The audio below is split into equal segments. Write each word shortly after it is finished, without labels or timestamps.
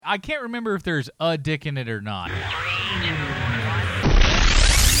I can't remember if there's a dick in it or not.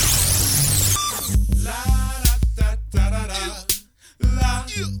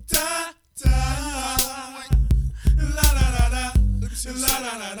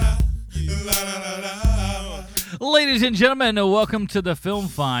 Ladies and gentlemen, welcome to the Film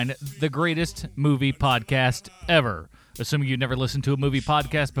Find, the greatest movie podcast ever. Assuming you've never listened to a movie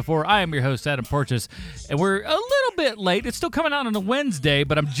podcast before, I am your host, Adam Porches, and we're a little bit late. It's still coming out on a Wednesday,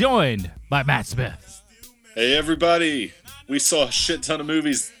 but I'm joined by Matt Smith. Hey, everybody. We saw a shit ton of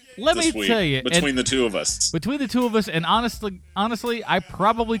movies this week tell you, between the two of us. Between the two of us, and honestly, I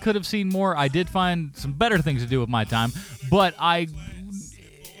probably could have seen more. I did find some better things to do with my time, but had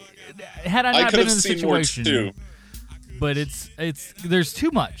I not been in the situation, too. But there's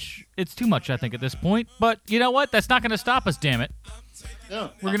too much. It's too much, I think, at this point. But you know what? That's not going to stop us. Damn it. Yeah,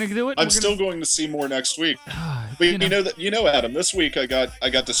 we're going to do it. I'm still going to see more next week. But you know, Adam. This week I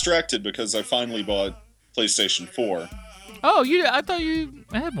got distracted because I finally bought PlayStation 4. Oh, I thought you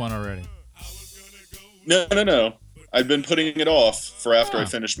had one already. No. I've been putting it off for after I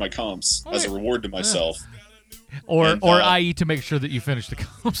finish my comps as a reward to myself. Or i.e. to make sure that you finish the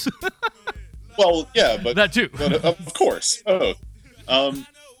comps. Well, yeah, but that too. But, of course. Oh.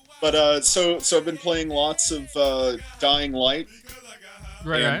 So I've been playing lots of Dying Light.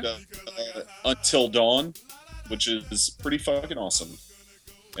 Right. Until Dawn, which is pretty fucking awesome.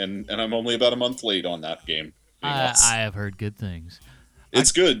 And I'm only about a month late on that game. I have heard good things.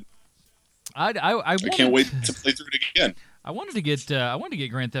 It's good. I can't wait to play through it again. I wanted to get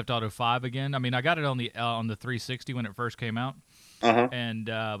Grand Theft Auto 5 again. I mean, I got it on the 360 when it first came out. Uh-huh. And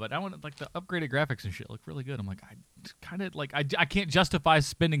but I wanted the upgraded graphics and shit look really good. I'm like, I can't justify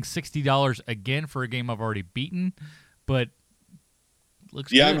spending $60 again for a game I've already beaten, but it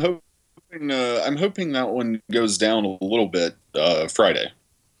looks good. I'm hoping that one goes down a little bit Friday,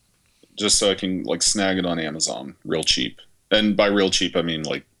 just so I can snag it on Amazon real cheap. And by real cheap, I mean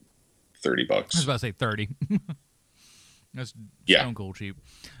 $30. I was about to say 30. That's yeah, stone cold cheap.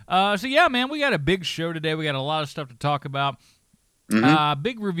 So yeah, man, we got a big show today. We got a lot of stuff to talk about. Mm-hmm.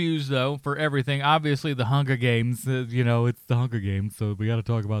 Big reviews though for everything. Obviously, the Hunger Games. It's the Hunger Games, so we got to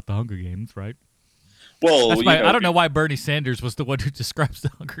talk about the Hunger Games, right? Well, I don't know why Bernie Sanders was the one who describes the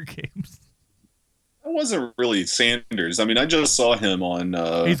Hunger Games. It wasn't really Sanders. I mean, I just saw him on.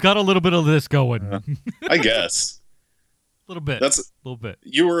 He's got a little bit of this going. I guess. A little bit. That's a little bit.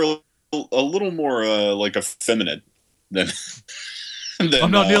 You were a little more effeminate than.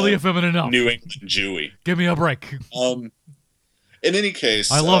 I'm not nearly effeminate enough. New England Jewy. Give me a break. In any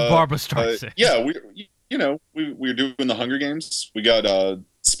case, I love Barbra Streisand. Yeah, we're doing the Hunger Games. We got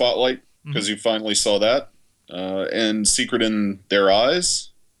Spotlight because you finally saw that, and Secret in Their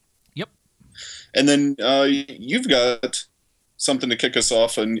Eyes. Yep. And then you've got something to kick us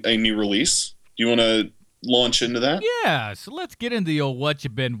off, a new release. Do you want to launch into that? Yeah. So let's get into the old what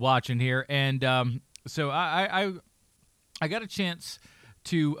you've been watching here, and so I got a chance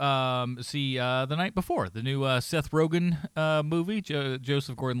to see the night before the new Seth Rogen movie,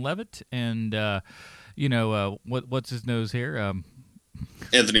 Joseph Gordon-Levitt, and what's his nose here?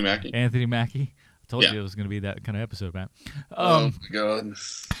 Anthony Mackie. I told you it was going to be that kind of episode, man. Oh my god!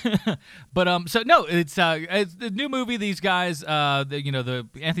 But so no, it's the new movie. These guys, the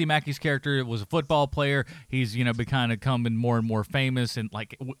Anthony Mackie's character was a football player. He's becoming more and more famous, and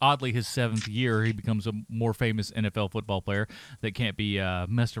oddly, his 7th year, he becomes a more famous NFL football player that can't be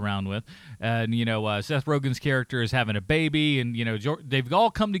messed around with. And Seth Rogen's character is having a baby, and they've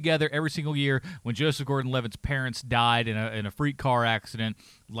all come together every single year when Joseph Gordon-Levitt's parents died in a freak car accident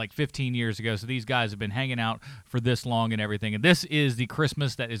 15 years ago. So these guys have been hanging out for this long and everything, and this is the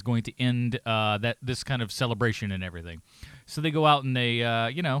Christmas that is going to end this kind of celebration and everything. So they go out and they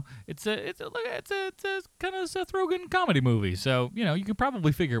it's a kind of Seth Rogen comedy movie. So you can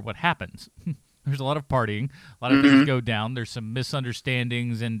probably figure what happens. There's a lot of partying, a lot of things go down. There's some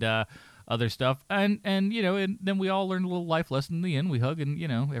misunderstandings and other stuff, and then we all learn a little life lesson in the end. We hug, and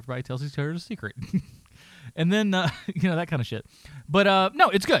everybody tells each other a secret. And then, that kind of shit. But, no,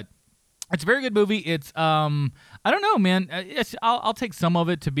 it's good. It's a very good movie. It's, I don't know, man. I'll take some of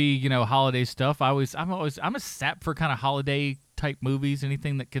it to be, holiday stuff. I'm a sap for kind of holiday type movies.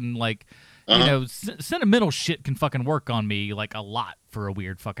 Anything that can sentimental shit can fucking work on me a lot for a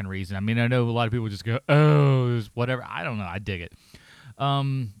weird fucking reason. I mean, I know a lot of people just go, oh, whatever. I don't know. I dig it.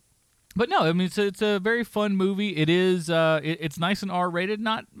 But no, I mean it's a very fun movie. It is it's nice and R-rated,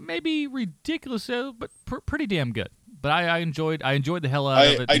 not maybe ridiculous, but pretty damn good. But I enjoyed the hell out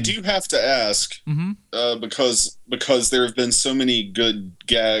of it. I do have to ask because there have been so many good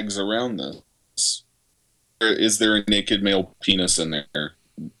gags around this. Is there a naked male penis in there?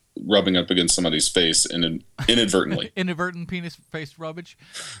 rubbing up against somebody's face inadvertently. Inadvertent penis-faced rubbish.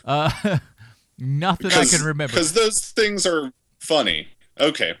 Not that I can remember. Because those things are funny.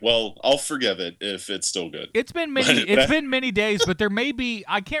 Okay, well, I'll forgive it if it's still good. It's been many days, but there may be.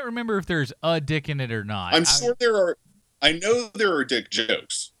 I can't remember if there's a dick in it or not. I'm sure there are. I know there are dick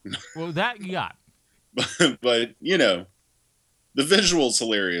jokes. Well, that you got. But the visual's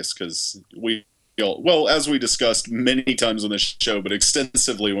hilarious because as we discussed many times on this show, but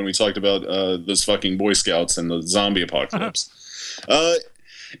extensively when we talked about those fucking Boy Scouts and the zombie apocalypse.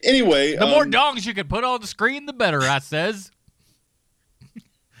 Anyway, the more dongs you can put on the screen, the better. I says.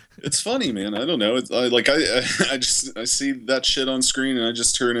 It's funny, man. I don't know. I see that shit on screen and I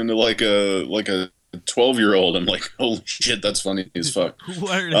just turn into like a 12-year-old. I'm like, holy shit, that's funny as fuck.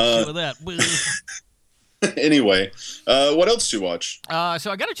 Why are they doing that? Anyway, what else to watch? So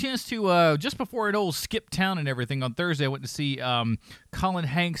I got a chance to just before it all skipped town and everything on Thursday. I went to see Colin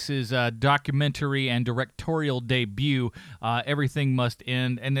Hanks's documentary and directorial debut, "Everything Must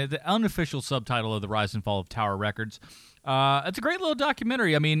End," and the unofficial subtitle of The Rise and Fall of Tower Records. It's a great little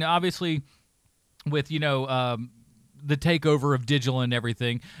documentary. I mean, obviously, with the takeover of digital and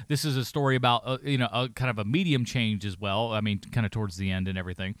everything, this is a story about a kind of a medium change as well. I mean, kind of towards the end and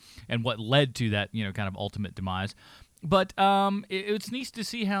everything, and what led to that kind of ultimate demise. But it's neat to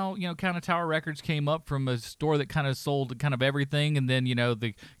see how kind of Tower Records came up from a store that kind of sold kind of everything, and then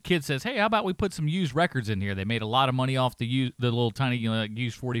the kid says, "Hey, how about we put some used records in here?" They made a lot of money off the little tiny like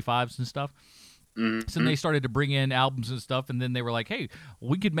used 45s and stuff. Mm-hmm. So then they started to bring in albums and stuff, and then they were like, "Hey,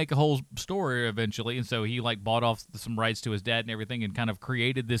 we could make a whole store eventually." And so he like bought off some rights to his dad and everything, and kind of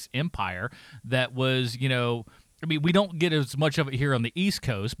created this empire that was, I mean, we don't get as much of it here on the East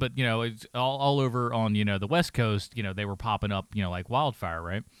Coast, but it's all over on the West Coast. They were popping up, like wildfire,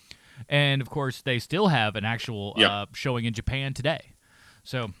 right? And of course, they still have an actual showing in Japan today.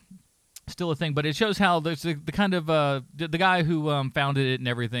 So. Still a thing, but it shows how there's the kind of the guy who founded it and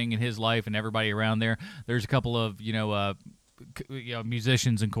everything in his life and everybody around there. There's a couple of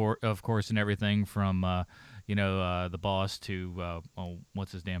musicians of course and everything from the boss to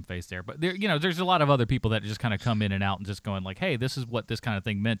what's his damn face there. But there there's a lot of other people that just kind of come in and out and just going like, hey, this is what this kind of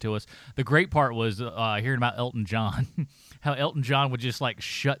thing meant to us. The great part was hearing about Elton John. How Elton John would just like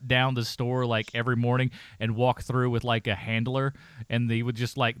shut down the store like every morning and walk through with like a handler, and they would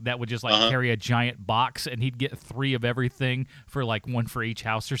just like carry a giant box, and he'd get 3 of everything for like 1 for each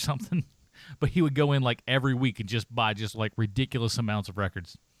house or something. But he would go in like every week and just buy just like ridiculous amounts of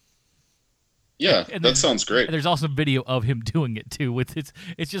records. Yeah, that sounds great. And there's also video of him doing it too.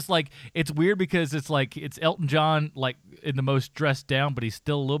 It's just like it's weird because it's like it's Elton John like in the most dressed down, but he's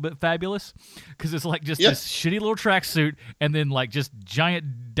still a little bit fabulous because it's like just this shitty little tracksuit and then like just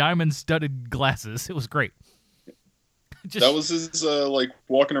giant diamond studded glasses. It was great. That was his like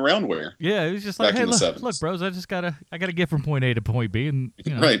walking around wear. Yeah, it was just like, hey, look, bros, I gotta get from point A to point B, and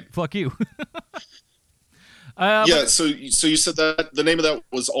right. Fuck you. So you said that the name of that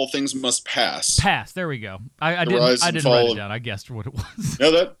was All Things Must Pass. Pass. There we go. I didn't write it down. I guessed what it was.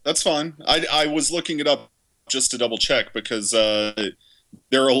 No, that's fine. I was looking it up just to double check because there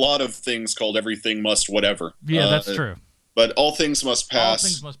are a lot of things called Everything Must Whatever. Yeah, that's true. But All Things Must Pass. All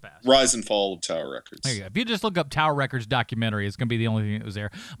Things Must Pass. Rise and Fall of Tower Records. There you go. If you just look up Tower Records documentary, it's going to be the only thing that was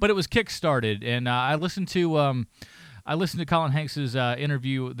there. But it was kickstarted, and I listened to Colin Hanks's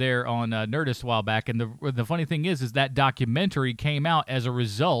interview there on Nerdist a while back, and the funny thing is that documentary came out as a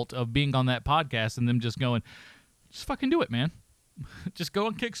result of being on that podcast and them just going, just fucking do it, man. Just go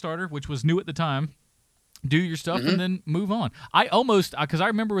on Kickstarter, which was new at the time. Do your stuff and then move on. I almost, because I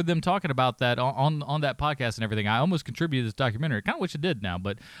remember them talking about that on that podcast and everything. I almost contributed to this documentary. I kind of wish I did now,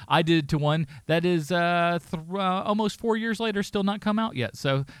 but I did to one that is almost 4 years later, still not come out yet.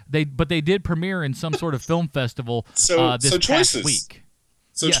 So they did premiere in some sort of film festival this past week.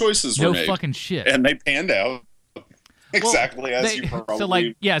 So choices were made. No fucking shit, and they panned out. Exactly as you probably. So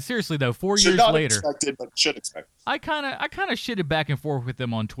like, yeah, seriously though, 4 years not later, expected, but should expect. I kind of shitted back and forth with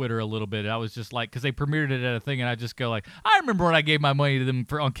them on Twitter a little bit. I was just like, because they premiered it at a thing, and I just go like, I remember when I gave my money to them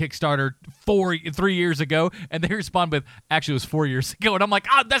on Kickstarter 3 years ago, and they respond with, actually, it was 4 years ago, and I'm like,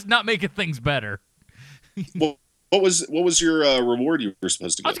 that's not making things better. Well, what was your reward you were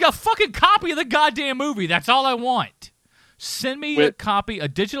supposed to get? I just got a fucking copy of the goddamn movie. That's all I want. Send me a copy, a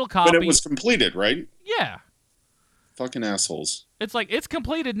digital copy. But it was completed, right? Yeah. Fucking assholes. It's like, it's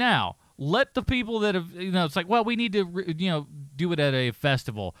completed now. Let the people that have, it's like, well, we need to, do it at a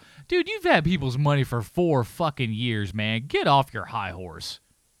festival. Dude, you've had people's money for 4 fucking years, man. Get off your high horse.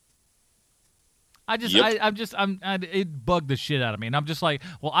 It bugged the shit out of me, and I'm just like,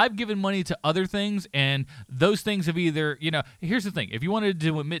 well, I've given money to other things, and those things have either, here's the thing: if you wanted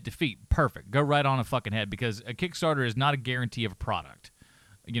to admit defeat, perfect, go right on a fucking head, because a Kickstarter is not a guarantee of a product,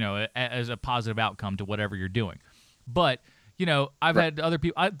 as a positive outcome to whatever you're doing. But I've had other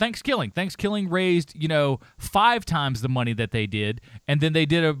people. Thanksgiving raised 5 times the money that they did, and then they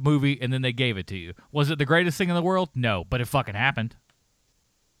did a movie, and then they gave it to you. Was it the greatest thing in the world? No, but it fucking happened.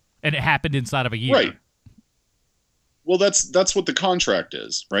 And it happened inside of a year. Right. Well, that's what the contract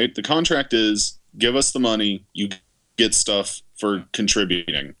is, right? The contract is give us the money, you get stuff for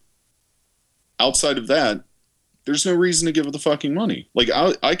contributing. Outside of that, there's no reason to give it the fucking money. Like,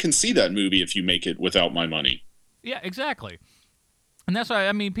 I can see that movie if you make it without my money. Yeah, exactly. And that's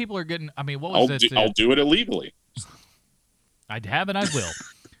why, people are getting, what was it? I'll do it illegally. I have and I will.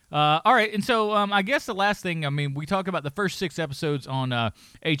 All right, and so I guess the last thing, we talk about the first 6 episodes on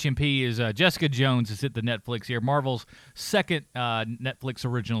HMP is Jessica Jones has hit the Netflix here, Marvel's second Netflix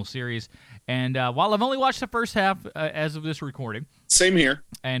original series. And while I've only watched the first half as of this recording, same here,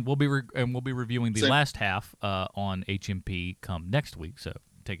 and we'll be reviewing the last half on HMP come next week. So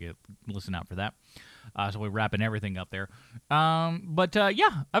take a listen out for that. So we're wrapping everything up there. But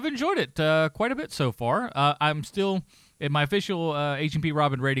I've enjoyed it quite a bit so far. I'm still in my official H&P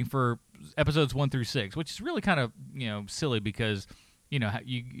Robin rating for episodes 1 through 6, which is really kind of silly because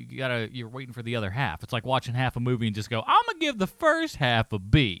you're waiting for the other half. It's like watching half a movie and just go, I'm gonna give the first half a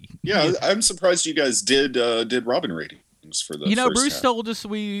B. Yeah, I'm surprised you guys did Robin ratings for the first Bruce half. told us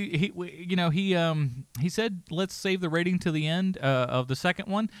he said let's save the rating to the end of the second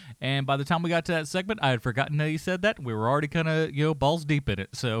one, and by the time we got to that segment, I had forgotten that he said that. We were already kind of balls deep in it,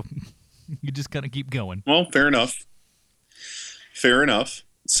 so you just kind of keep going. Well, fair enough.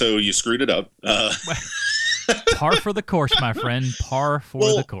 So you screwed it up. Par for the course, my friend. Par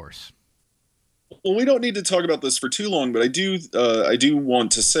for the course. Well, we don't need to talk about this for too long, but I do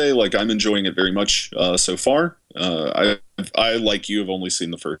want to say, like, I'm enjoying it very much so far. I, like you, have only seen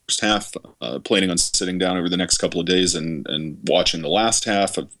the first half. Planning on sitting down over the next couple of days and watching the last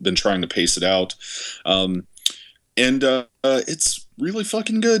half. I've been trying to pace it out, and it's really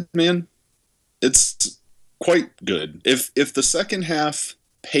fucking good, man. It's quite good. If the second half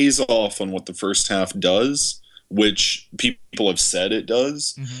pays off on what the first half does, which people have said it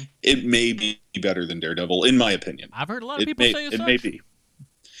does, it may be better than Daredevil, in my opinion. I've heard a lot of people say it may be.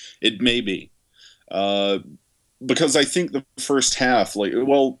 It may be. Because I think the first half,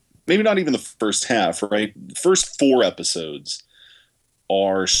 maybe not even the first half, right? The first 4 episodes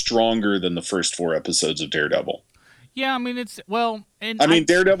are stronger than the first 4 episodes of Daredevil. Yeah,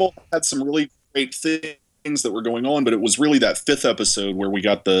 Daredevil had some really great things that were going on, but it was really that 5th episode where we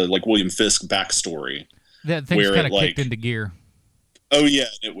got the William Fisk backstory. That thing's kind of kicked into gear. Oh yeah,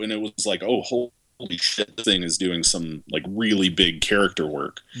 when it was like, oh holy shit, this thing is doing some really big character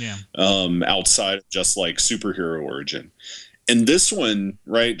work. Yeah. Outside of just superhero origin. And this one,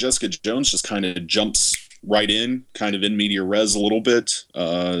 right, Jessica Jones just kind of jumps right in, kind of in media res a little bit.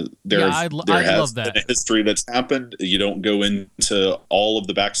 There has been a history that's happened. You don't go into all of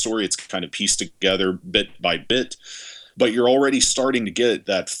the backstory. It's kind of pieced together bit by bit. But you're already starting to get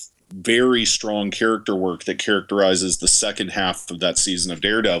that very strong character work that characterizes the second half of that season of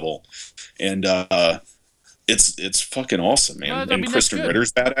Daredevil. And it's fucking awesome, man. And Kristen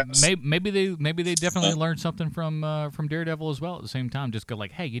Ritter's badass. Maybe they definitely learned something from Daredevil as well at the same time. Just go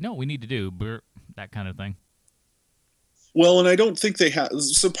hey, what we need to do? That kind of thing. Well, and I don't think they have.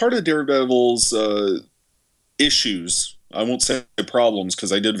 So part of Daredevil's issues, I won't say problems,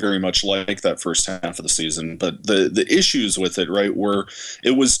 because I did very much like that first half of the season, but the issues with it, right, were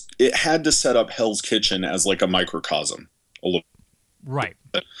it had to set up Hell's Kitchen as a microcosm a little. Right.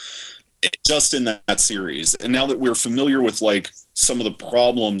 Just in that series. And now that we're familiar with some of the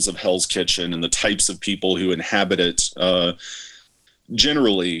problems of Hell's Kitchen and the types of people who inhabit it,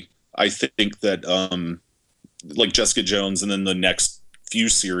 generally, I think that Jessica Jones and then the next few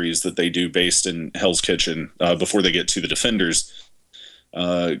series that they do based in Hell's Kitchen before they get to the Defenders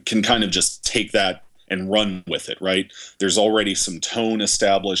can kind of just take that and run with it, right? There's already some tone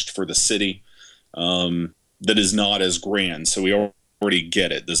established for the city that is not as grand, so we already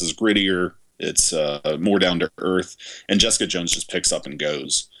get it. This is grittier, it's more down to earth, and Jessica Jones just picks up and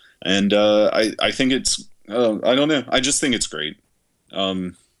goes. And I think it's I don't know, I just think it's great.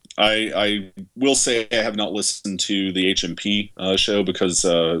 I will say I have not listened to the HMP show because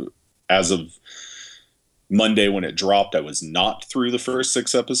as of Monday when it dropped, I was not through the first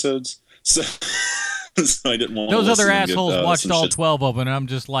 6 episodes, so I didn't want those to other assholes watched all shit. 12 of them, and I'm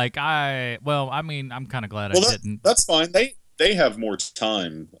just I'm kind of glad I didn't. That's fine. They they have more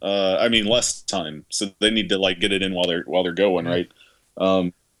time. I mean, less time, so they need to like get it in while they're going, right?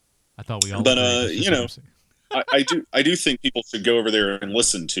 I thought we all. But you know, I do think people should go over there and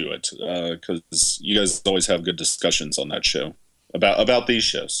listen to it because you guys always have good discussions on that show about these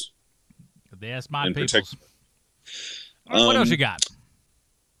shows. That's my peoples. What else you got?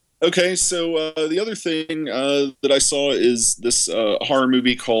 Okay, so the other thing that I saw is this horror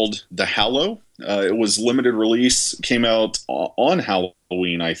movie called The Hallow. It was limited release, came out on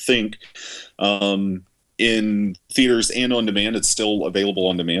Halloween, I think, in theaters and on demand. It's still available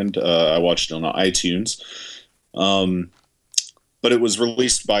on demand. I watched it on iTunes. But it was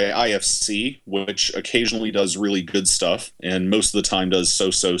released by IFC, which occasionally does really good stuff, and most of the time does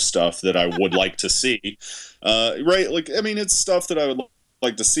so-so stuff that I would like to see. Right? Like, I mean, it's stuff that I would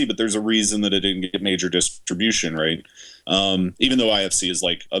like to see, but there's a reason that it didn't get major distribution, right? Even though IFC is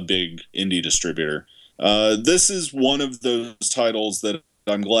like a big indie distributor. This is one of those titles that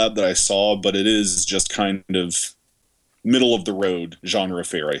I'm glad that I saw, but it is just kind of middle of the road genre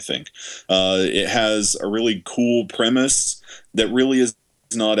fare, I think. It has a really cool premise that really is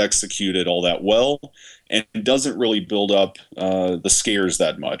not executed all that well, and doesn't really build up the scares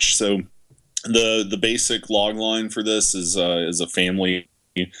that much. So the basic log line for this is a family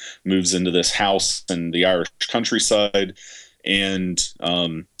moves into this house in the Irish countryside, and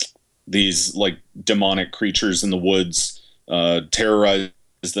these like demonic creatures in the woods terrorize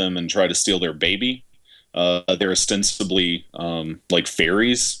them and try to steal their baby. They're ostensibly like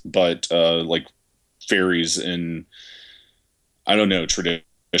fairies, but like fairies in, I don't know,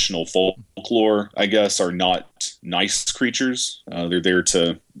 traditional folklore, I guess, are not nice creatures. They're there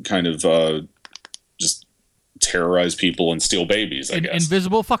to kind of just terrorize people and steal babies, I guess.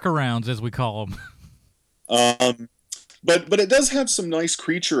 Invisible fuck-arounds, as we call them. But it does have some nice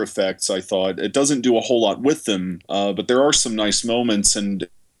creature effects, I thought. It doesn't do a whole lot with them, but there are some nice moments, and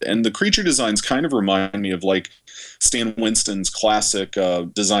the creature designs kind of remind me of like Stan Winston's classic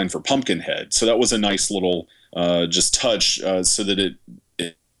design for Pumpkinhead. So that was a nice little just touch, so that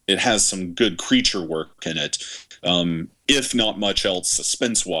it has some good creature work in it. If not much else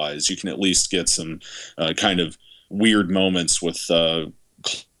suspense-wise, you can at least get some kind of weird moments with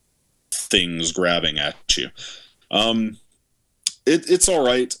things grabbing at you. It's all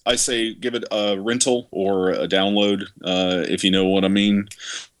right. I say give it a rental or a download, if you know what I mean.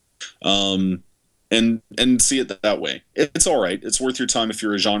 And see it that way. It's all right. It's worth your time if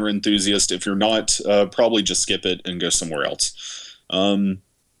you're a genre enthusiast. If you're not, probably just skip it and go somewhere else.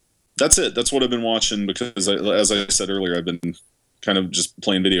 That's it. That's what I've been watching because, as I said earlier, I've been kind of just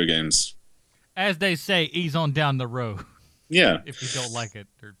playing video games. As they say, ease on down the road. Yeah. If you don't like it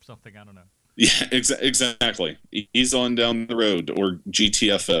or something, I don't know. Yeah, exactly. Ease on down the road, or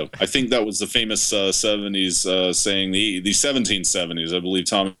GTFO. I think that was the famous 70s saying, the 1770s, I believe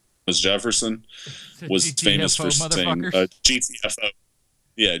Thomas Jefferson was GTFO, famous for saying GTFO.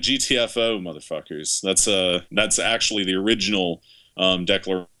 Yeah, GTFO, motherfuckers. That's actually the original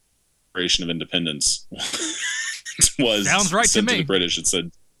Declaration of Independence. Was sounds right to me. To the British, it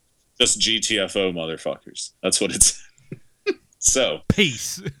said just GTFO, motherfuckers. That's what it's. So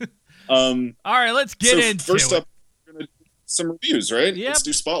peace. All right, let's get into first it. up, we're gonna do some reviews, right? Yep. Let's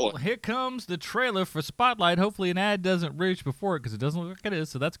do Spotlight. Well, here comes the trailer for Spotlight. Hopefully an ad doesn't reach before it, because it doesn't look like it is,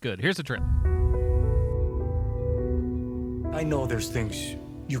 so that's good. Here's the trailer. I know there's things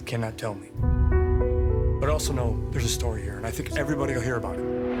you cannot tell me, but I also know there's a story here, and I think everybody will hear about it.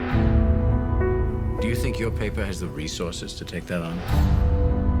 Do you think your paper has the resources to take that on?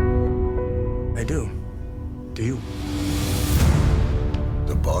 I do. Do you?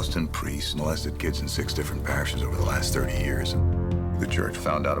 The Boston priests molested kids in 6 different parishes over the last 30 years. The church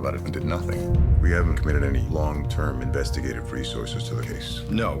found out about it and did nothing. We haven't committed any long-term investigative resources to the case.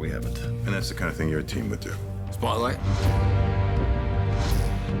 No, we haven't. And that's the kind of thing your team would do. Spotlight?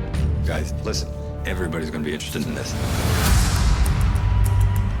 Guys, listen. Everybody's going to be interested in this.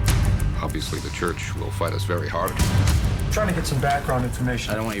 Obviously, the church will fight us very hard. I'm trying to get some background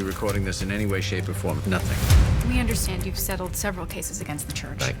information. I don't want you recording this in any way, shape, or form. Nothing. We understand you've settled several cases against the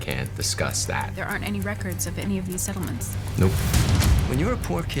church. I can't discuss that. There aren't any records of any of these settlements. Nope. When you're a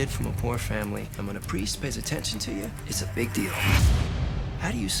poor kid from a poor family, and when a priest pays attention to you, it's a big deal.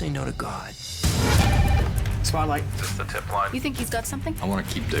 How do you say no to God? Spotlight. Is this the tip line? You think he's got something? I want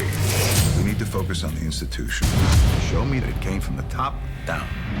to keep digging. We need to focus on the institution. Show me that it came from the top down.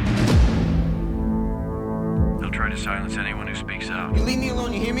 They'll try to silence anyone who speaks out. You leave me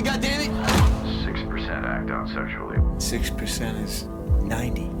alone, you hear me, goddammit? 6% act out sexually. 6% is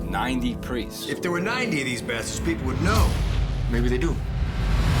 90. 90 priests. If there were 90 of these bastards, people would know. Maybe they do.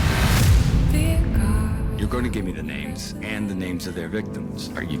 You go going to give me the names and the names of their victims.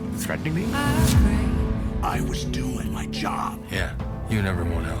 Are you threatening me? I was doing my job. Yeah, you and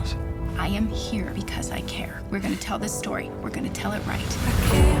everyone else. I am here because I care. We're going to tell this story. We're going to tell it right.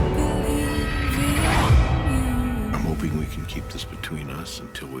 I'm hoping we can keep this between us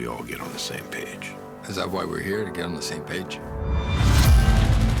until we all get on the same page. Is that why we're here, to get on the same page?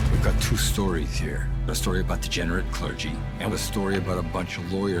 We've got two stories here. A story about degenerate clergy, and a story about a bunch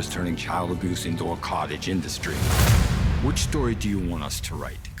of lawyers turning child abuse into a cottage industry. Which story do you want us to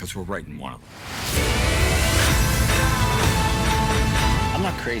write? Because we're writing one of them. I'm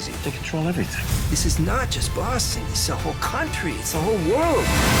not crazy. They control everything. This is not just Boston. It's a whole country. It's a whole world.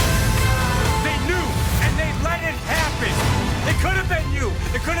 They knew, and they let it happen. It could have been you.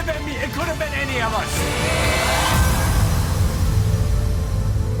 It could have been me. It could have been any of us.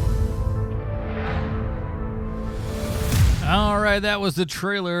 All right, that was the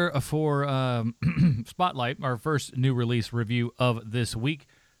trailer for Spotlight, our first new release review of this week.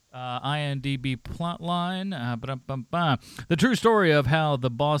 IMDb plotline. The true story of how the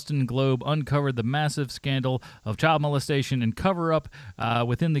Boston Globe uncovered the massive scandal of child molestation and cover-up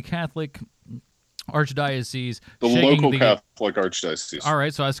within the Catholic Archdiocese. The local Catholic Archdiocese. All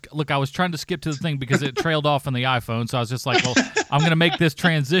right, so I was trying to skip to the thing because it trailed off on the iPhone, so I was just like, well, I'm going to make this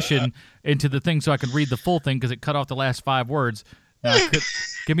transition into the thing so I can read the full thing because it cut off the last 5 words. Now,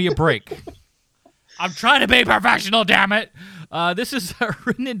 give me a break. I'm trying to be professional, damn it. This is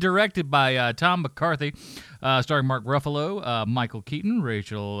written and directed by Tom McCarthy, starring Mark Ruffalo, Michael Keaton,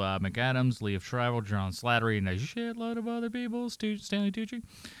 Rachel McAdams, Liev Schreiber, John Slattery, and a shitload of other people, Stanley Tucci.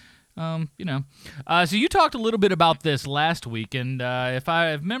 So you talked a little bit about this last week, and if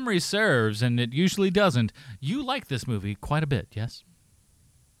memory serves, and it usually doesn't, you like this movie quite a bit, yes?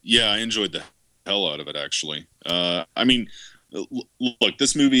 Yeah, I enjoyed the hell out of it, actually. I mean, look,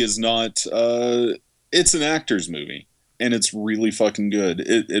 this movie is not... it's an actor's movie, and it's really fucking good.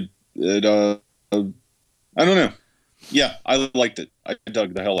 I don't know. Yeah, I liked it. I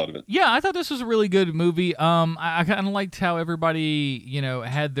dug the hell out of it. Yeah, I thought this was a really good movie. I kind of liked how everybody,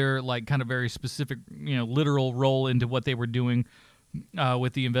 had their like kind of very specific, literal role into what they were doing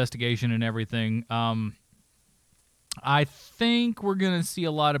with the investigation and everything. I think we're gonna see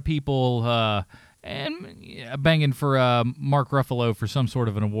a lot of people banging for Mark Ruffalo for some sort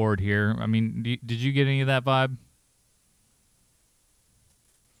of an award here. I mean, did you get any of that vibe?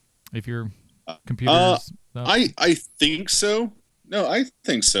 If your computer's I think so. No, I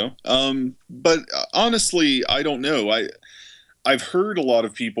think so. But honestly, I don't know. I've heard a lot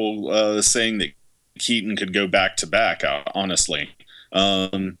of people saying that Keaton could go back to back. Honestly,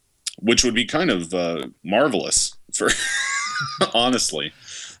 which would be kind of marvelous for honestly.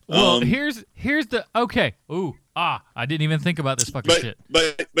 Well, here's the okay. I didn't even think about this fucking shit.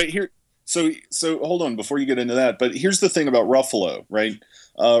 But here, so hold on before you get into that. But here's the thing about Ruffalo, right?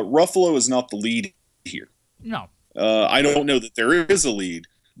 Ruffalo is not the lead here. No. I don't know that there is a lead,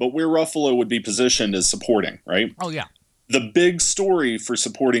 but where Ruffalo would be positioned is supporting, right? Oh yeah. The big story for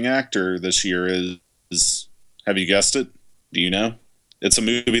supporting actor this year is have you guessed it? Do you know? It's a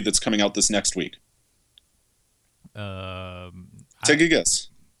movie that's coming out this next week. Take a guess.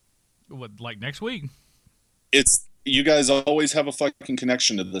 What, like next week? It's you guys always have a fucking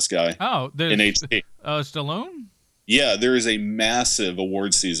connection to this guy. Oh, in HD. Stallone? Yeah, there is a massive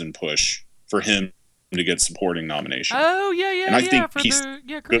award season push for him to get supporting nomination. Oh yeah, and I think for he's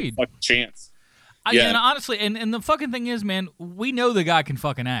Creed. Good fucking chance. And honestly, and the fucking thing is, man, we know the guy can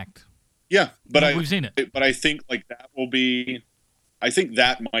fucking act. Yeah, but we've seen it. But I think like that will be. I think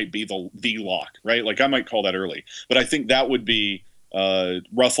that might be the lock, right? Like I might call that early, but I think that would be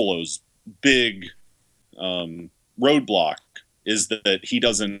Ruffalo's big roadblock is that he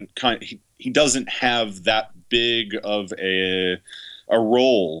doesn't have that big of a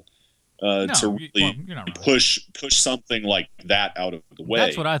role to really push something like that out of the way.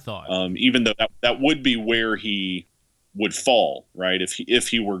 That's what I thought. Even though that would be where he would fall, right? If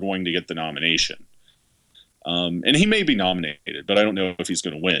he were going to get the nomination. And he may be nominated, but I don't know if he's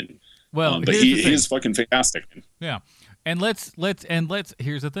going to win. Well, but he is fucking fantastic. Yeah. And let's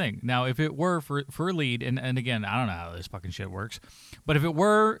here's the thing. Now, if it were for a lead, and again, I don't know how this fucking shit works, but if it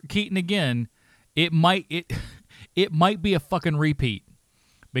were Keaton again, it might be a fucking repeat.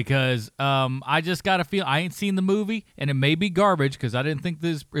 Because I just got a feel I ain't seen the movie, and it may be garbage because I didn't think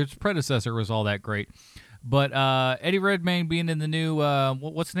its predecessor was all that great. But Eddie Redmayne being in the new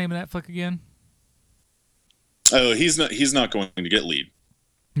what's the name of that fuck again? Oh, he's not going to get lead.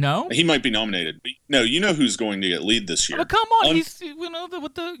 No, he might be nominated. No, you know who's going to get lead this year? But come on, he's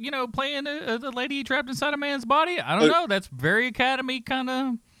playing the lady trapped inside a man's body. I don't know. That's very Academy kind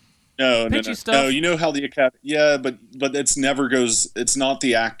of. pitchy stuff. No, you know how the Academy... Yeah, but it's never goes... It's not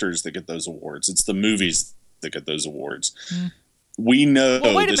the actors that get those awards. It's the movies that get those awards. We know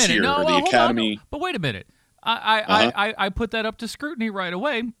this year the Academy... But wait a minute. I put that up to scrutiny right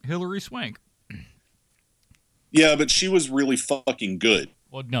away. Hilary Swank. Yeah, but she was really fucking good.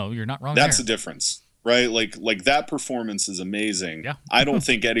 Well, no, you're not wrong. That's the difference, right? Like that performance is amazing. Yeah. I don't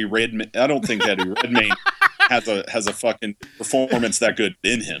think Eddie Redmayne has a fucking performance that good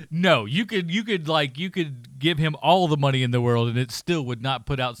in him. No, you could give him all the money in the world and it still would not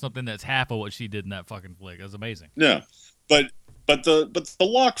put out something that's half of what she did in that fucking flick. That's amazing. No, but the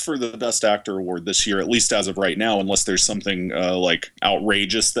lock for the Best Actor award this year, at least as of right now, unless there's something like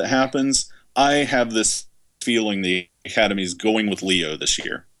outrageous that happens, I have this feeling the Academy's going with Leo this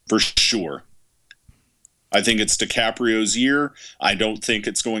year for sure. I think it's DiCaprio's year. I don't think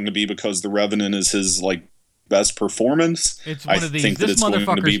it's going to be because The Revenant is his like best performance. It's one of these. This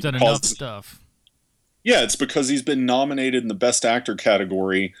motherfucker's done enough stuff. Yeah, it's because he's been nominated in the Best Actor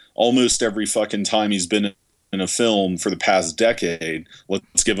category almost every fucking time he's been in a film for the past decade.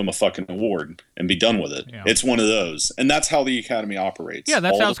 Let's give him a fucking award and be done with it. Yeah. It's one of those. And that's how the Academy operates. Yeah,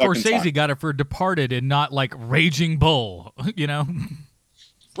 that's how Scorsese got it for Departed and not like Raging Bull, you know?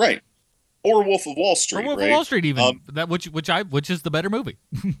 Right. Or Wolf of Wall Street, Or Wolf of Wall Street even. Which is the better movie.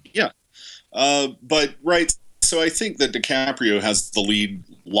 Yeah. But right, so I think that DiCaprio has the lead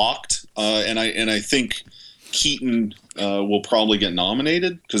locked, and I think Keaton will probably get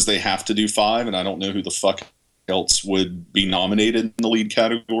nominated because they have to do 5, and I don't know who the fuck else would be nominated in the lead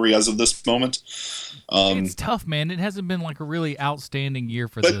category as of this moment. It's tough, man. It hasn't been like a really outstanding year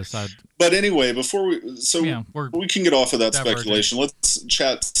for this. But anyway, before we can get off of that speculation, let's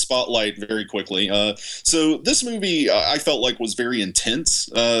chat Spotlight very quickly. So this movie I felt like was very intense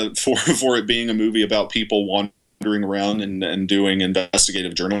for it being a movie about people wandering around and doing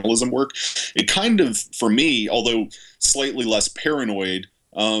investigative journalism work. It kind of, for me, although slightly less paranoid,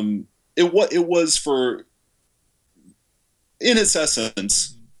 it was for, in its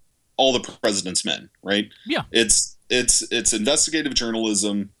essence, all the President's Men, right? Yeah. It's investigative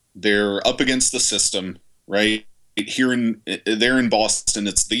journalism. They're up against the system, right? They're in Boston.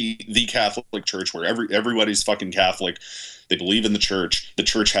 It's the Catholic Church where everybody's fucking Catholic. They believe in the church. The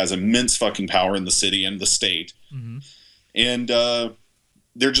church has immense fucking power in the city and the state. Mm-hmm. And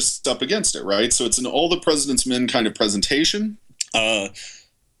they're just up against it, right? So it's an all the President's Men kind of presentation. I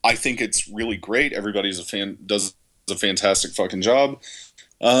think it's really great. Everybody's does a fantastic fucking job.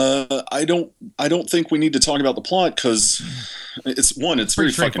 I don't think we need to talk about the plot because it's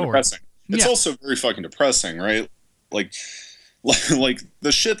very fucking depressing. It's also very fucking depressing, right? Like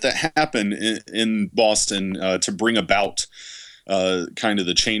the shit that happened in Boston to bring about kind of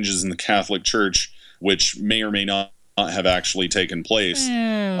the changes in the Catholic Church, which may or may not have actually taken place.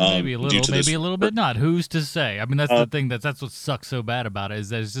 Maybe a little bit not. Who's to say? I mean, that's the thing. That's what sucks so bad about it, is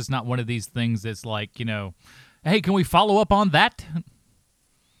that it's just not one of these things that's like, you know, hey, can we follow up on that?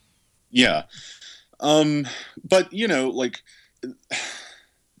 Yeah. But, you know, like,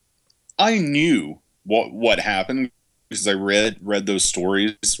 I knew what happened because I read those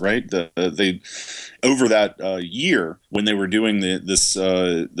stories, right? They over that year when they were doing this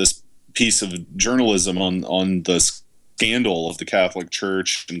piece of journalism on the scandal of the Catholic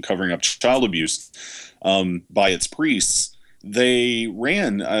Church and covering up child abuse by its priests, they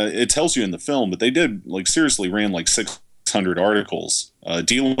ran, it tells you in the film, but they did, like, seriously ran like 600 articles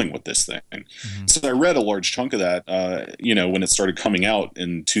dealing with this thing. Mm-hmm. So I read a large chunk of that, you know, when it started coming out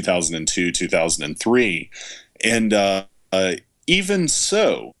in 2002, 2003. And even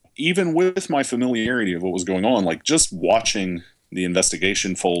so, even with my familiarity of what was going on, like just watching the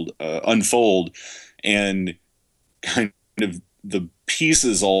investigation unfold and kind of the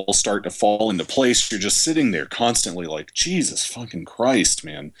pieces all start to fall into place, you're just sitting there constantly like, Jesus fucking Christ,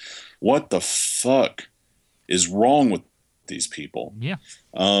 man. What the fuck is wrong with these people? Yeah.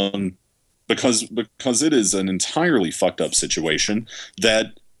 Because it is an entirely fucked up situation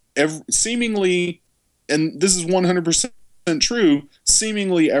that seemingly, and this is 100% true,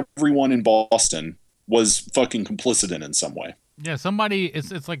 seemingly everyone in Boston was fucking complicit in some way. Yeah,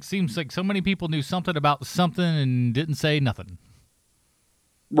 it's like, seems like so many people knew something about something and didn't say nothing.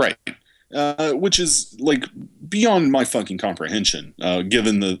 Right. Which is like beyond my fucking comprehension,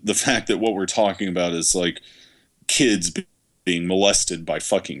 given the fact that what we're talking about is like kids being molested by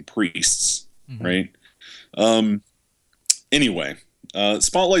fucking priests. Mm-hmm. Right. Anyway,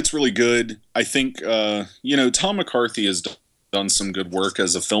 Spotlight's really good. I think, you know, Tom McCarthy has done some good work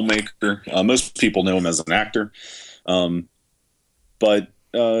as a filmmaker. Most people know him as an actor. But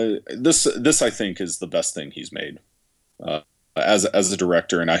this I think is the best thing he's made. as a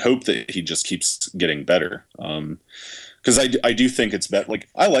director, and I hope that he just keeps getting better. Because I do think it's better. Like,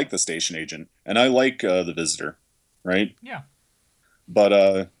 I like The Station Agent, and I like The Visitor, right? Yeah. But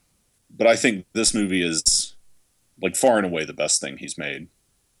I think this movie is like far and away the best thing he's made.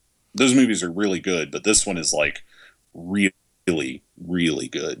 Those movies are really good, but this one is like really, really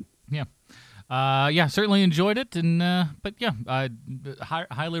good. Yeah. Yeah, certainly enjoyed it, and but yeah,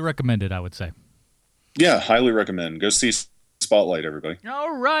 highly recommended, I would say. Yeah, highly recommend. Go see Spotlight, everybody.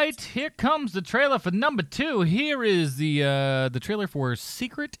 All right, here comes the trailer for number 2. Here is the trailer for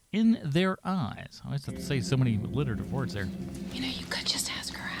Secret in Their Eyes. I always have to say so many alliterative words there. You know, you could just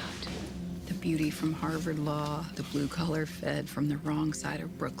ask her out. The beauty from Harvard Law, the blue-collar fed from the wrong side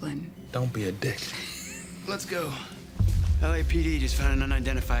of Brooklyn. Don't be a dick. Let's go. LAPD just found an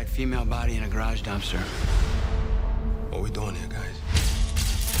unidentified female body in a garage dumpster. What are we doing here, guys?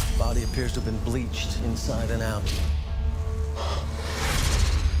 Body appears to have been bleached inside and out.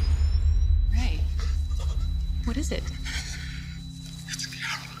 Ray, what is it? It's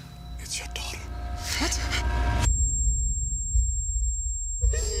Carol. It's your daughter. What?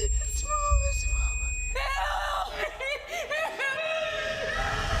 It's Mom.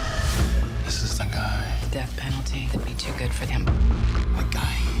 This is the guy. Death penalty would be too good for them. That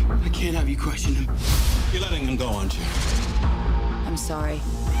guy. I can't have you question him. You're letting him go, aren't you? I'm sorry.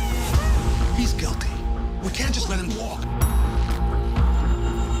 He's guilty. We can't just let him walk.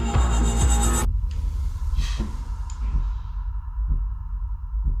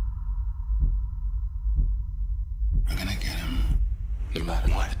 We're gonna get him, no matter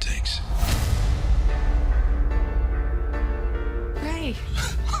what it takes. Ray,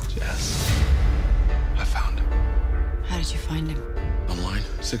 Jess, I found him. how did you find him? Online,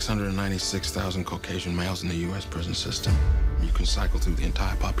 696,000 Caucasian males in the U.S. prison system. You can cycle through the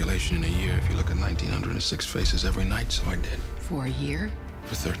entire population in a year if you look at 1,906 faces every night, so I did. For a year?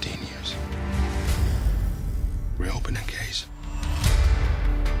 For 13 years. Reopen a case.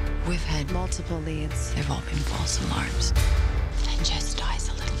 We've had multiple leads. They've all been false alarms. And Jess dies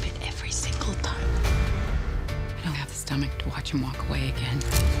a little bit every single time. I don't have the stomach to watch him walk away again.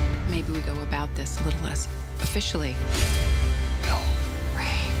 Maybe we go about this a little less officially. No.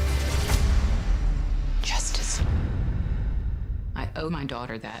 Ray. Justice. I owe my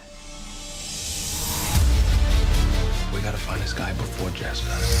daughter that. We gotta find this guy before Jess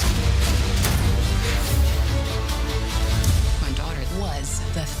does. My daughter was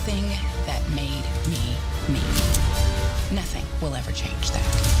the thing that made me me. Nothing will ever change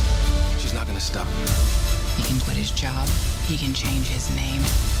that. She's not gonna stop. He can quit his job. He can change his name.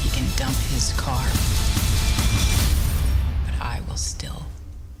 He can dump his car. But I will still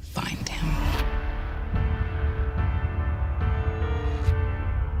find him.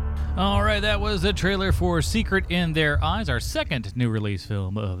 All right, that was the trailer for Secret in Their Eyes, our second new release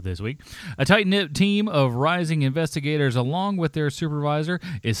film of this week. A tight-knit team of rising investigators, along with their supervisor,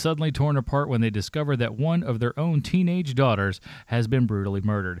 is suddenly torn apart when they discover that one of their own teenage daughters has been brutally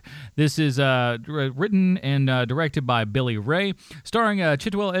murdered. This is written and directed by Billy Ray, starring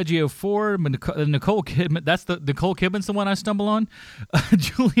Chiwetel Ejiofor, Nicole Kidman. That's the Nicole Kidman's the one I stumble on.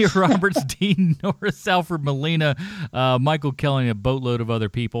 Julia Roberts, Dean Norris, Alfred Molina, Michael Kelly, and a boatload of other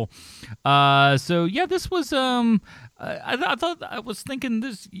people. So yeah, this was I thought I was thinking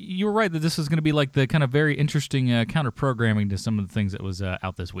this. You were right that this was going to be like the kind of very interesting counter programming to some of the things that was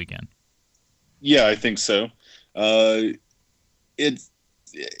out this weekend. Yeah, I think so. It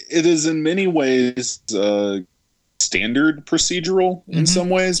is in many ways standard procedural in some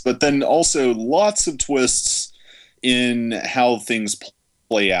ways, but then also lots of twists in how things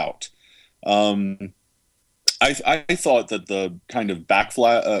play out. I thought that the kind of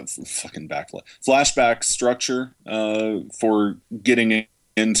flashback structure for getting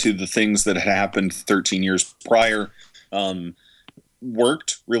into the things that had happened 13 years prior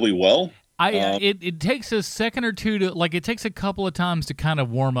worked really well. It takes a second or two to, like, it takes a couple of times to kind of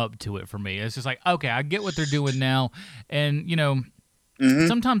warm up to it for me. It's just like, okay, I get what they're doing now. And, you know,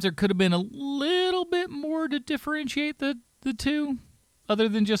 sometimes there could have been a little bit more to differentiate the two, other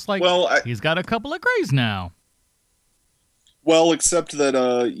than just like, he's got a couple of grays now. Well, except that,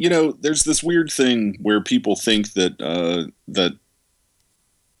 you know, there's this weird thing where people think that that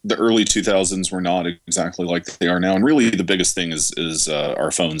the early 2000s were not exactly like they are now, and really the biggest thing is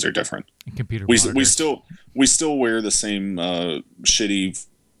our phones are different. Computer we still wear the same shitty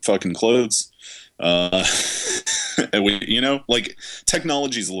fucking clothes. And we, you know, like,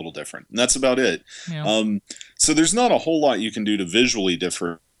 technology's a little different, and that's about it. Yeah. So there's not a whole lot you can do to visually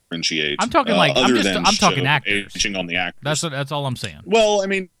differentiate. I'm talking like I'm talking actors. Aging on the actors. That's all I'm saying. Well, I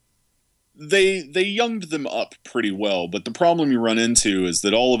mean, they younged them up pretty well, but the problem you run into is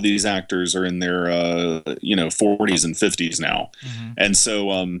that all of these actors are in their 40s and 50s now, and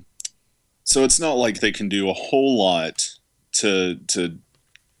so it's not like they can do a whole lot to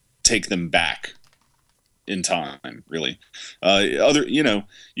take them back in time, really. You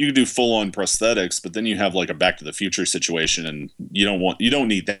can do full on prosthetics, but then you have like a Back to the Future situation, and you don't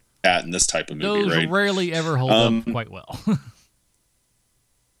need that in this type of movie. Those right? rarely ever hold up quite well.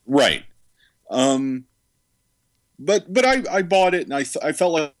 Right. But I bought it, and I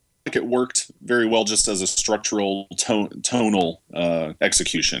felt like it worked very well just as a structural tonal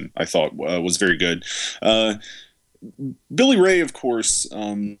execution. I thought was very good. Billy Ray, of course,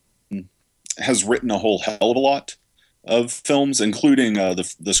 has written a whole hell of a lot of films, including the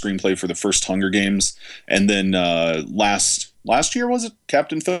screenplay for the first Hunger Games, and then last year, was it,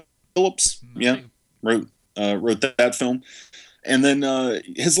 Captain Phillips? Yeah, wrote that film. And then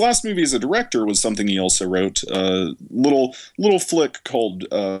his last movie as a director was something he also wrote, a little flick called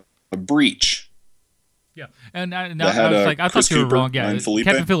Breach. Yeah, and I was like, I thought you were wrong. Yeah,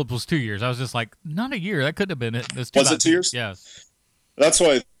 Captain Phillips was 2 years. I was just like, not a year. That couldn't have been it. Was it 2 years? Yeah. That's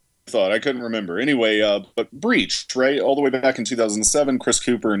what I thought. I couldn't remember. Anyway, but Breach, right? All the way back in 2007, Chris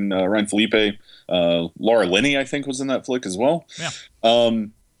Cooper and Ryan Felipe. Laura Linney, I think, was in that flick as well. Yeah.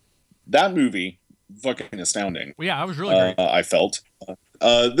 That movie, fucking astounding. Well, yeah, I was really great. I felt.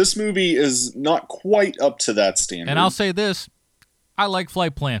 This movie is not quite up to that standard. And I'll say this. I like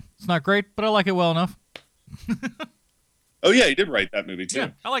Flight Plan. It's not great, but I like it well enough. Oh yeah, he did write that movie too. Yeah,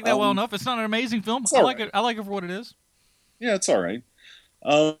 I like that well enough. It's not an amazing film. I like it. I like it for what it is. Yeah, it's all right.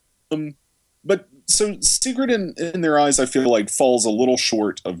 But so Secret in Their Eyes, I feel like falls a little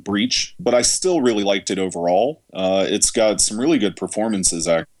short of Breach, but I still really liked it overall. It's got some really good performances,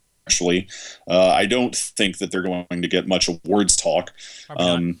 actually. I don't think that they're going to get much awards talk.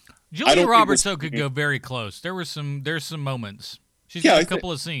 Julia Roberts though could go very close. There's some moments. She's got a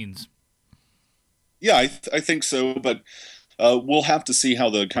couple of scenes. Yeah, I think so, but we'll have to see how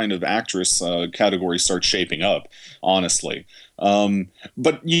the kind of actress category starts shaping up, honestly.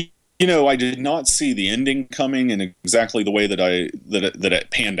 But I did not see the ending coming in exactly the way that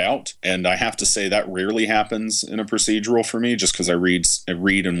it panned out, and I have to say that rarely happens in a procedural for me, just because I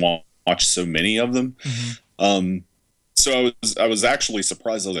read and watch so many of them. Mm-hmm. So I was actually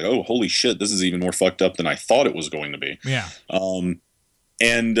surprised. I was like, oh, holy shit, this is even more fucked up than I thought it was going to be. Yeah.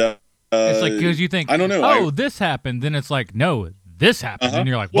 It's like, because you think, I don't know. This happened. Then it's like, no, this happened. And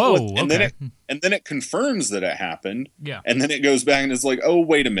you're like, whoa, and okay. Then it confirms that it happened. Yeah. And then it goes back and it's like, oh,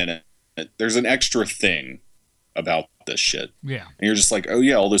 wait a minute. There's an extra thing about this shit. Yeah. And you're just like, oh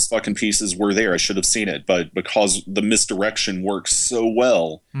yeah, all those fucking pieces were there. I should have seen it. But because the misdirection works so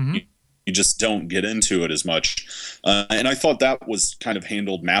well, you just don't get into it as much. And I thought that was kind of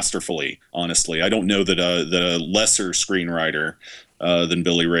handled masterfully, honestly. I don't know that a lesser screenwriter than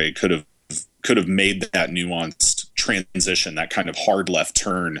Billy Ray could have made that nuanced transition, that kind of hard left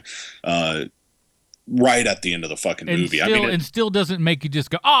turn, right at the end of the fucking movie. It still doesn't make you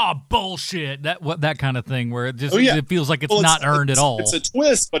just go, bullshit. That kind of thing where it just it feels like it's not earned at all. It's a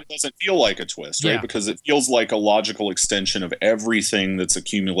twist, but it doesn't feel like a twist, right? Yeah. Because it feels like a logical extension of everything that's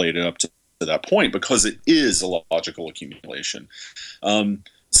accumulated up to that point, because it is a logical accumulation.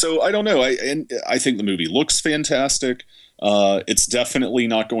 So I don't know. I think the movie looks fantastic. It's definitely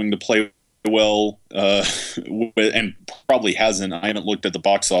not going to play well, and probably hasn't. I haven't looked at the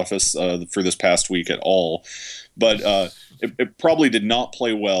box office for this past week at all, but it probably did not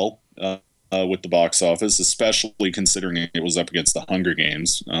play well with the box office, especially considering it was up against the Hunger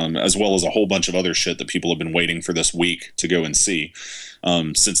Games, as well as a whole bunch of other shit that people have been waiting for this week to go and see,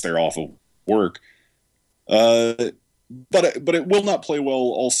 since they're off of work. But it will not play well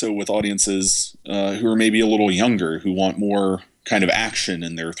also with audiences who are maybe a little younger, who want more kind of action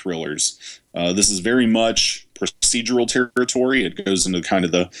in their thrillers. This is very much procedural territory. It goes into kind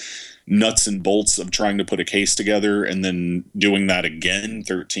of the nuts and bolts of trying to put a case together and then doing that again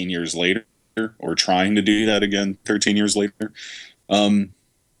 13 years later, or trying to do that again 13 years later.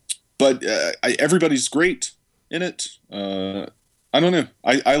 But everybody's great in it. I don't know.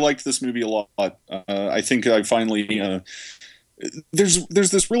 I liked this movie a lot. I think I finally... There's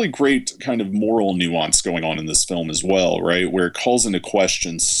this really great kind of moral nuance going on in this film as well, right? Where it calls into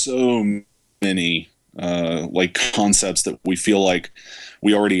question so many like concepts that we feel like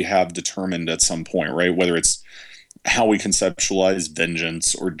we already have determined at some point, right? Whether it's how we conceptualize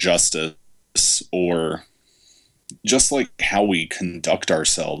vengeance or justice, or just like how we conduct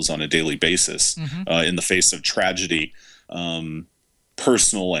ourselves on a daily basis in the face of tragedy,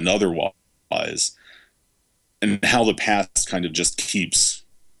 personal and otherwise. And how the past kind of just keeps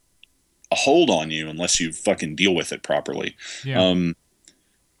a hold on you unless you fucking deal with it properly. Yeah.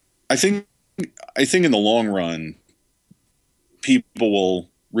 I think in the long run, people will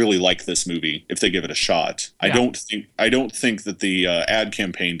really like this movie if they give it a shot. Yeah. I don't think that the ad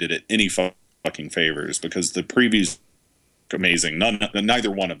campaign did it any fucking favors, because the previews are amazing. Neither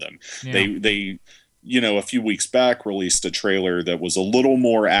one of them. Yeah. They a few weeks back released a trailer that was a little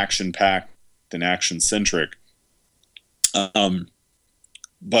more action packed and action centric.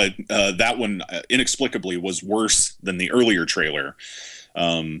 But that one inexplicably was worse than the earlier trailer,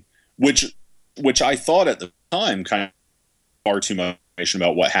 which I thought at the time kind of far too much information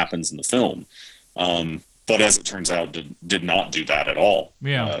about what happens in the film. But as it turns out, did not do that at all.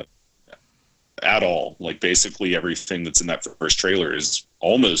 Yeah. At all. Like, basically everything that's in that first trailer is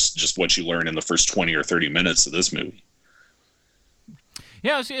almost just what you learn in the first 20 or 30 minutes of this movie.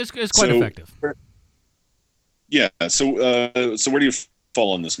 Yeah, it's quite effective. Yeah. So where do you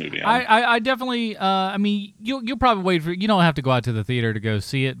fall on this movie? I definitely. I mean, you'll probably wait for. You don't have to go out to the theater to go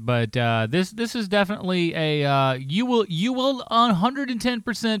see it, but this is definitely a. You will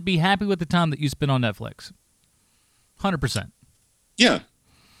 110% be happy with the time that you spent on Netflix. 100%. Yeah.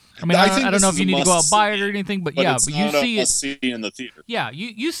 I mean, I don't know if you need to go out and buy it or anything, but yeah, it's but not you see a it see in the theater. Yeah,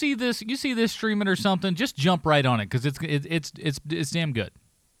 you see this streaming or something, just jump right on it because it's damn good.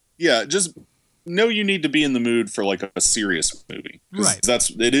 Yeah, just know you need to be in the mood for like a serious movie, right?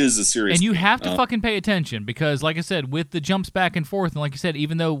 It is a serious, and you movie. have to fucking pay attention because, like I said, with the jumps back and forth, and like you said,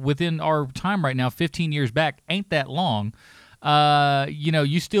 even though within our time right now, 15 years back ain't that long.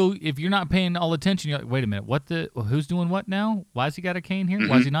 You still, if you're not paying all attention, you're like, wait a minute, who's doing what now? Why has he got a cane here?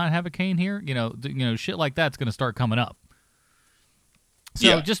 Why does he not have a cane here? Shit like that's going to start coming up.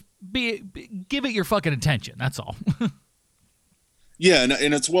 So just give it your fucking attention. That's all. Yeah.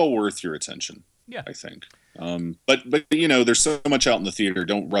 And it's well worth your attention. Yeah. I think. But there's so much out in the theater.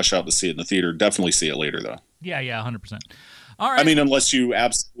 Don't rush out to see it in the theater. Definitely see it later though. Yeah. 100%. All right. I mean, unless you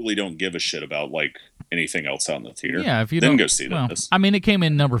absolutely don't give a shit about like anything else out in the theater. Yeah, if you then don't go see this. I mean, it came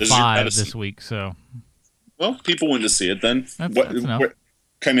in number 5 this week, so. Well, people went to see it then. That's enough. What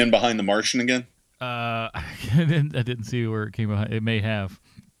came in behind The Martian again? I didn't see where it came behind. It may have.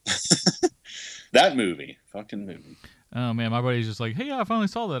 That movie. Fucking movie. Oh, man, my buddy's just like, hey, I finally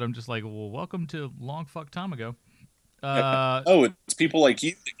saw that. I'm just like, well, welcome to long fuck time ago. It's people like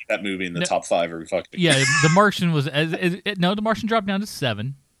you thinking that movie in the top 5 every fucking. Yeah, The Martian was The Martian dropped down to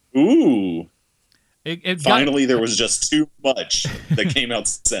 7. Ooh. Finally, there was just too much that came out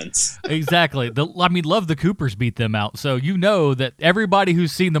since. Exactly. Love the Coopers beat them out. So you know that everybody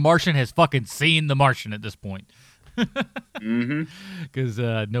who's seen The Martian has fucking seen The Martian at this point. Because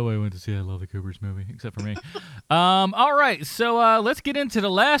nobody went to see I Love the Coopers movie except for me. All right, so let's get into the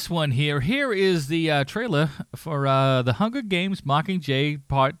last one here. Here is the trailer for the Hunger Games Mockingjay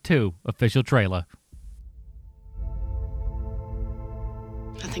Part 2 official trailer.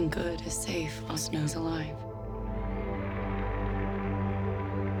 Nothing good is safe while Snow's alive.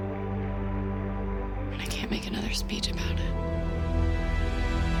 And I can't make another speech about it.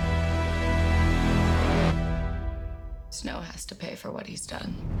 Snow has to pay for what he's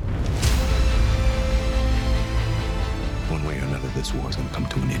done. One way or another, this war is going to come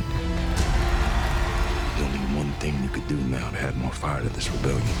to an end. There's only one thing you could do now to add more fire to this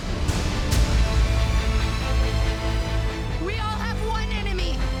rebellion. We all have one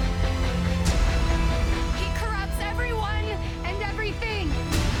enemy. He corrupts everyone and everything.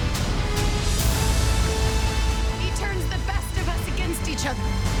 He turns the best of us against each other.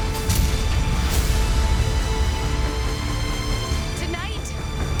 Tonight,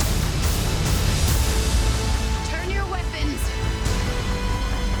 turn your weapons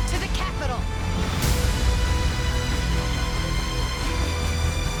to the Capitol.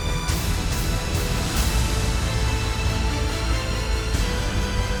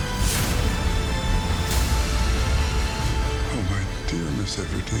 Dear Miss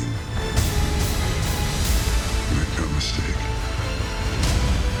Everdeen, make no mistake.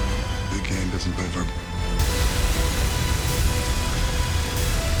 The game doesn't play for.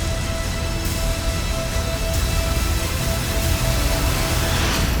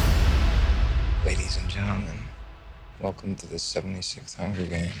 Ladies and gentlemen, welcome to the 76th Hunger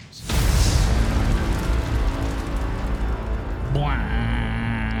Games.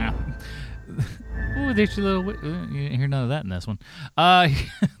 Ooh, with each little. You didn't hear none of that in this one.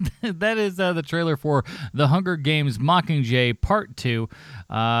 That is the trailer for The Hunger Games Mockingjay Part 2.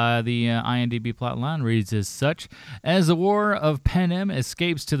 The IMDb plotline reads as such: as the war of Panem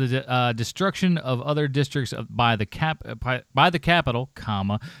escapes to the destruction of other districts by the capital,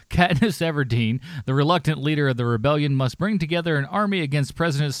 Katniss Everdeen, the reluctant leader of the rebellion, must bring together an army against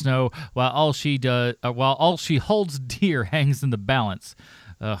President Snow, while all she holds dear hangs in the balance.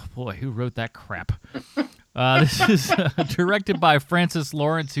 Oh boy, who wrote that crap? This is directed by Francis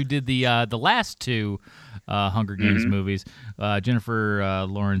Lawrence, who did the last two Hunger Games movies. Jennifer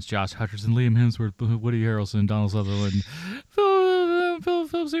Lawrence, Josh Hutcherson, Liam Hemsworth, Woody Harrelson, Donald Sutherland,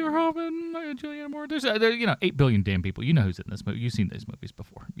 Philip Seymour Hoffman, Julianne Moore. There's 8 billion damn people. You know who's in this movie. You've seen these movies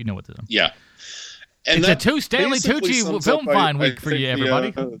before. You know what they're doing. Yeah. And it's a Stanley Tucci film find week for you,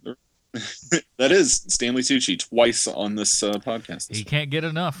 everybody. That is Stanley Tucci twice on this podcast. He can't get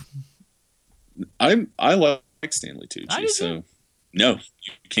enough. I like Stanley Tucci, so no,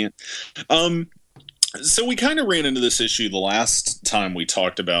 you can't. So we kind of ran into this issue the last time we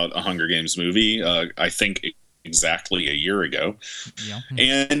talked about a Hunger Games movie. I think exactly a year ago. Yeah.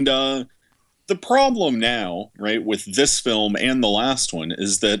 And the problem now, right, with this film and the last one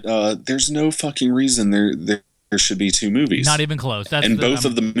is that there's no fucking reason there should be two movies. Not even close. Both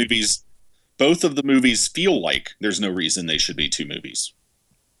of the movies feel like there's no reason they should be two movies.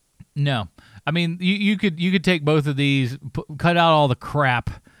 No. I mean, you could take both of these, cut out all the crap,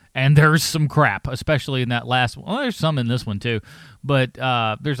 and there's some crap, especially in that last one. Well, there's some in this one too, but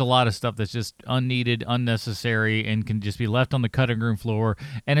there's a lot of stuff that's just unneeded, unnecessary, and can just be left on the cutting room floor.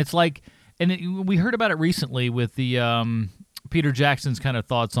 And it's like, we heard about it recently with the Peter Jackson's kind of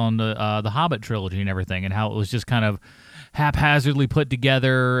thoughts on the Hobbit trilogy and everything, and how it was just kind of haphazardly put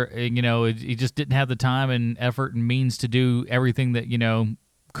together. And, he just didn't have the time and effort and means to do everything that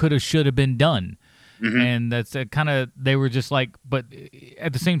could have, should have been done. Mm-hmm. And that's kind of, they were just like, but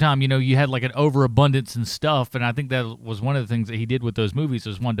at the same time, you had like an overabundance and stuff. And I think that was one of the things that he did with those movies,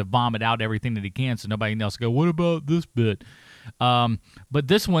 was wanted to vomit out everything that he can, so nobody else go, what about this bit? But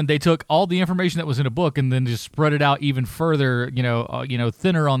this one, they took all the information that was in a book and then just spread it out even further,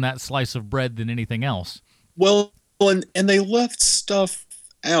 thinner on that slice of bread than anything else. Well, and they left stuff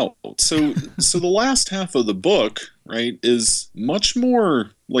out. So the last half of the book, right, is much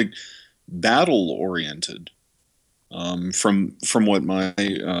more like battle oriented. From what my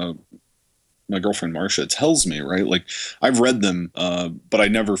girlfriend Marcia tells me, right? Like, I've read them, but I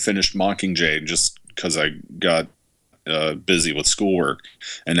never finished Mockingjay just because I got busy with schoolwork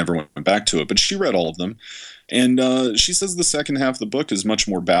and never went back to it. But she read all of them, and she says the second half of the book is much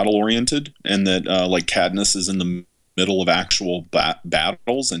more battle oriented, and that like Katniss is in the middle of actual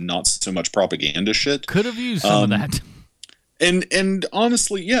battles and not so much propaganda shit. Could have used some of that. And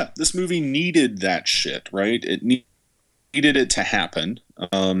honestly, yeah, this movie needed that shit, right? It needed it to happen.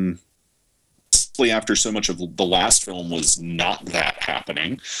 Especially after so much of the last film was not that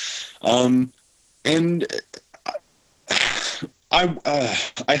happening. And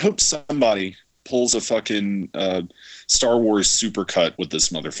I hope somebody pulls a fucking Star Wars supercut with this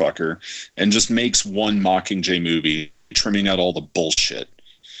motherfucker and just makes one Mockingjay movie, trimming out all the bullshit.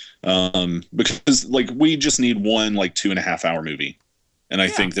 Because like, we just need one like 2.5 hour movie, and I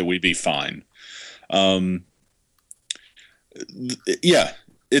think that we'd be fine. Yeah,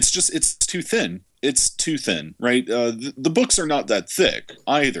 it's too thin. It's too thin, right? The books are not that thick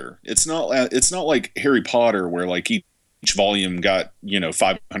either. It's not like Harry Potter, where like each volume got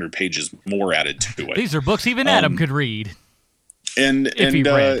 500 pages more added to it. These are books even Adam could read, and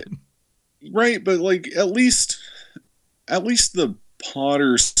right, but like at least the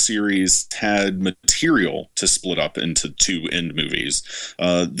Potter series had material to split up into two end movies.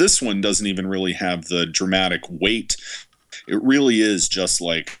 This one doesn't even really have the dramatic weight. It really is just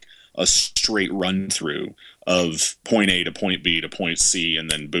like a straight run through of point A to point B to point C,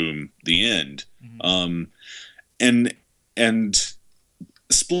 and then boom, the end. Mm-hmm. And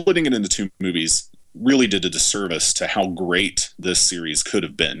splitting it into two movies really did a disservice to how great this series could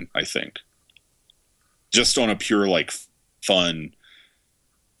have been, I think. Just on a pure like fun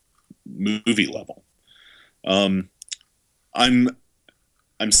movie level. I'm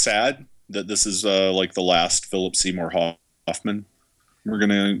sad that this is like the last Philip Seymour Hoffman we're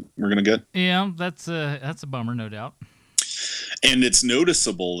gonna get. Yeah, that's a bummer, no doubt. And it's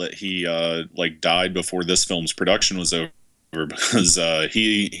noticeable that he like died before this film's production was over, because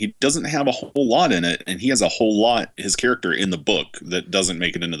he doesn't have a whole lot in it, and he has a whole lot, his character, in the book that doesn't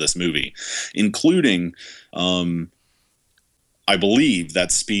make it into this movie, including I believe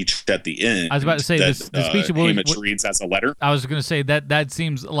that speech at the end. I was about to say that, the speech Haymitch reads as a letter. I was going to say that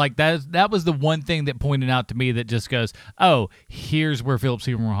seems like that was the one thing that pointed out to me that just goes, oh, here's where Philip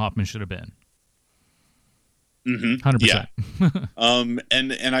Seymour Hoffman should have been. 100%. Yeah.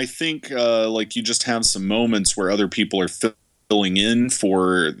 And I think like you just have some moments where other people are filling in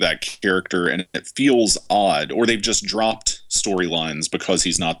for that character, and it feels odd, or they've just dropped storylines because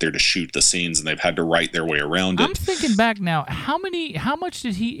he's not there to shoot the scenes, and they've had to write their way around it. I'm thinking back now, how much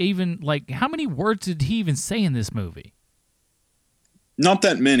did he even how many words did he even say in this movie? Not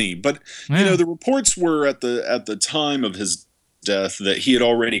that many, but you know, the reports were at the time of his death that he had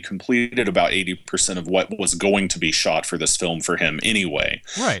already completed about 80% of what was going to be shot for this film for him anyway.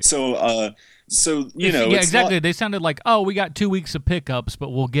 Right. So you know, yeah, exactly. They sounded like, oh, we got 2 weeks of pickups, but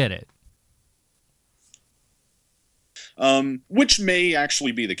we'll get it. Which may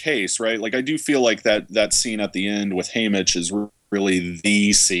actually be the case, right? Like, I do feel like that scene at the end with Haymitch is really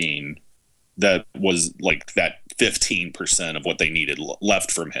the scene that was like that 15% of what they needed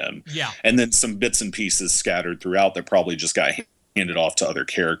left from him. Yeah. And then some bits and pieces scattered throughout that probably just got handed off to other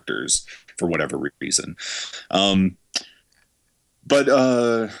characters for whatever reason.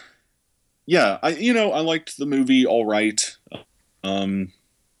 Yeah, I liked the movie all right.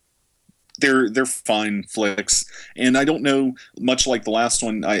 They're fine flicks, and I don't know, much like the last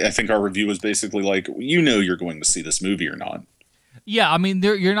one, I think our review was basically like, you're going to see this movie or not. Yeah, I mean,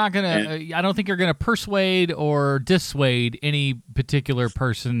 you're not gonna. I don't think you're gonna persuade or dissuade any particular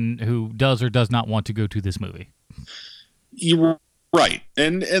person who does or does not want to go to this movie. You're right,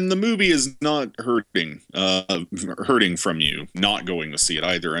 and the movie is not hurting from you not going to see it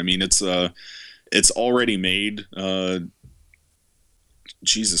either. I mean, it's already made.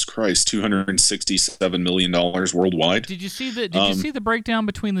 Jesus Christ, $267 million worldwide. Did you see the breakdown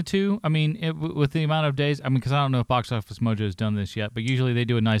between the two? I mean, with the amount of days. I mean, because I don't know if Box Office Mojo has done this yet, but usually they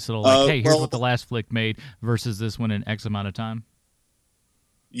do a nice little hey, here's what the last flick made versus this one in X amount of time.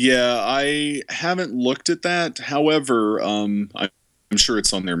 Yeah, I haven't looked at that. However, I'm sure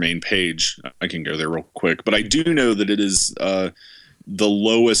it's on their main page. I can go there real quick, but I do know that it is the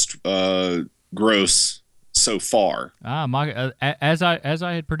lowest gross so far. As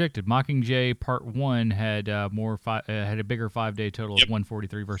I had predicted, Mockingjay Part 1 had had a bigger 5-day total of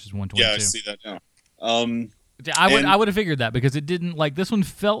 143 versus 122. Yeah, I see that now. I would have figured that, because it didn't, like, this one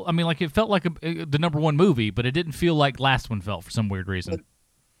felt, I mean, like, it felt like the number one movie, but it didn't feel like last one felt for some weird reason.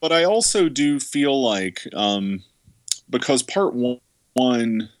 But I also do feel like because Part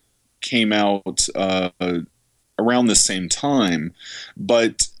 1 came out around the same time,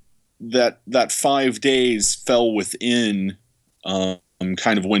 but that 5 days fell within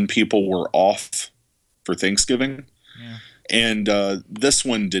kind of when people were off for Thanksgiving. Yeah. And this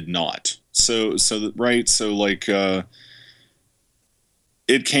one did not. So like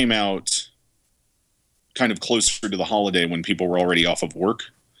it came out kind of closer to the holiday when people were already off of work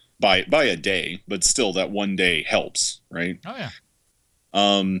by a day, but still that 1 day helps, right? Oh yeah.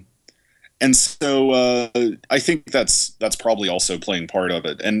 And so I think that's probably also playing part of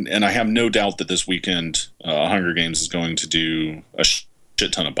it. And I have no doubt that this weekend Hunger Games is going to do a shit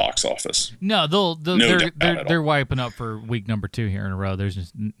ton of box office. No, they're wiping up for week number 2 here in a row. There's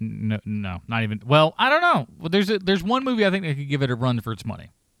just no, not even. Well, I don't know. There's one movie I think that could give it a run for its money,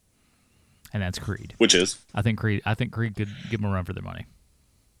 and that's Creed. Which is? I think Creed could give them a run for their money.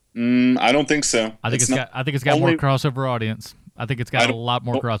 I don't think so. I think it's got more crossover audience. I think it's got a lot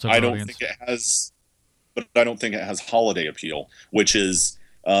more crossover audience. I don't think it has, but I don't think it has holiday appeal, which is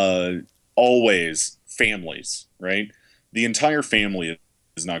always families, right? The entire family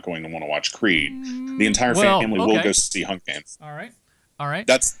is not going to want to watch Creed. The entire family will go see Hunger Games. All right.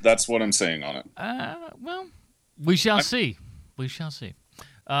 That's what I'm saying on it. Well, we shall see. We shall see.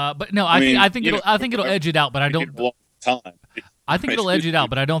 But no, I think it'll edge it out. But I don't. I think it'll edge it out,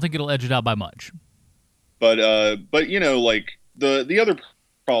 but I don't think it'll edge it out by much. But like the other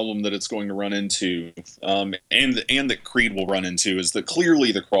problem that it's going to run into, and that Creed will run into, is that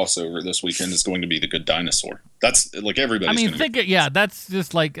clearly the crossover this weekend is going to be The Good Dinosaur. That's like everybody's. I mean, that's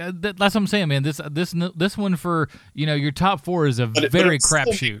just like that's what I'm saying, man. This one for your top 4 is a very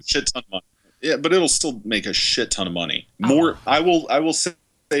crapshoot. Shit ton of money. Yeah, but it'll still make a shit ton of money. More, I will say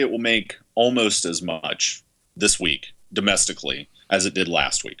it will make almost as much this week domestically as it did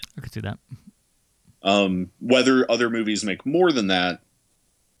last week. I could see that. Whether other movies make more than that,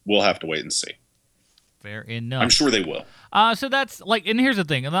 we'll have to wait and see. Fair enough. I'm sure they will. So that's like, and here's the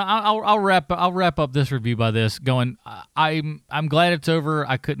thing. I'll wrap up this review by this going. I'm glad it's over.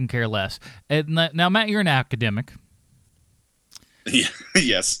 I couldn't care less. And now, Matt, you're an academic. Yeah,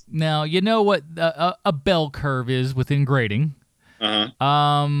 yes. Now you know what a bell curve is within grading.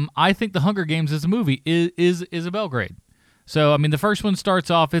 I think The Hunger Games as a movie is a Belgrade. So, I mean, the first one starts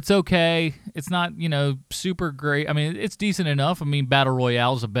off, it's okay. It's not, super great. I mean, it's decent enough. I mean, Battle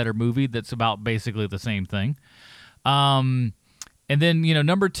Royale is a better movie that's about basically the same thing. And then,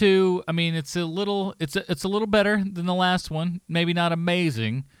 number 2, I mean, it's a little better than the last one. Maybe not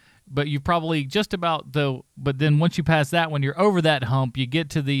amazing, but you probably just about but then once you pass that one, you're over that hump. You get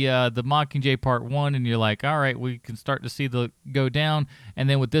to the Mockingjay Part 1, and you're like, all right, we can start to see the go down. And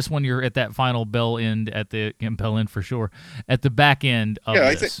then with this one, you're at that final bell end at the back end of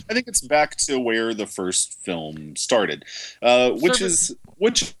this. I think it's back to where the first film started, which is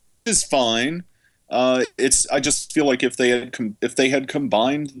fine. I just feel like if they had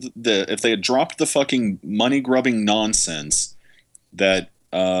combined if they had dropped the fucking money grubbing nonsense that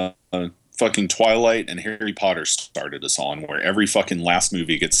fucking Twilight and Harry Potter started us on, where every fucking last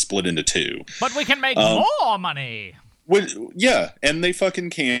movie gets split into 2. But we can make more money. And they fucking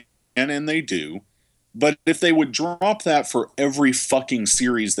can, and they do. But if they would drop that for every fucking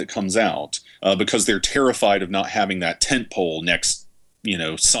series that comes out, because they're terrified of not having that tentpole next,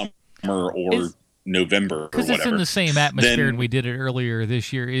 summer or November or whatever. Because it's in the same atmosphere, and we did it earlier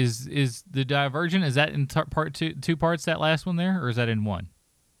this year. Is the Divergent, is that in part two parts, that last one there, or is that in one?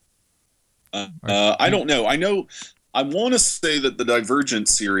 I don't know. I want to say that the Divergent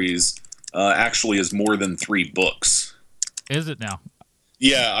series actually is more than 3 books. Is it now?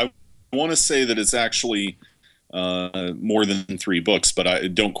 Yeah, I want to say that it's actually more than 3 books,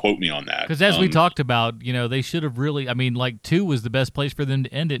 but don't quote me on that. Because as we talked about, they should have really, 2 was the best place for them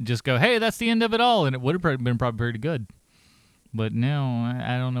to end it and just go, hey, that's the end of it all, and it would have been probably pretty good. But no,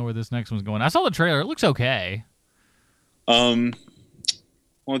 I don't know where this next one's going. I saw the trailer. It looks okay.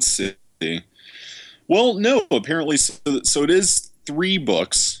 Let's see. Well, no, apparently, so it is 3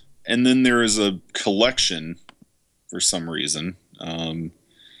 books, and then there is a collection for some reason.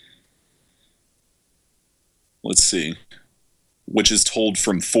 Let's see, which is told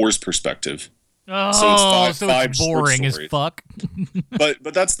from 4's perspective. Oh, so it's boring as fuck.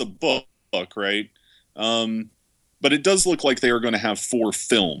 but that's the book, right? But it does look like they are going to have 4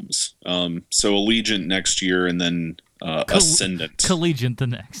 films. So Allegiant next year, and then Ascendant. Collegiant the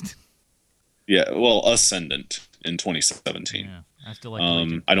next. Yeah, well, Ascendant in 2017. Yeah, I still like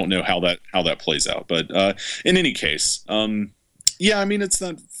Allegiant. I don't know how that plays out, but in any case, it's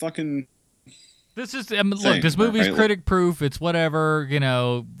that fucking. This is look. This movie's critic proof. It's whatever.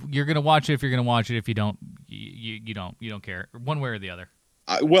 You're gonna watch it if you're gonna watch it. If you don't, you don't care one way or the other.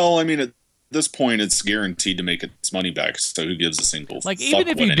 At this point, it's guaranteed to make its money back. So who gives a single? Like, even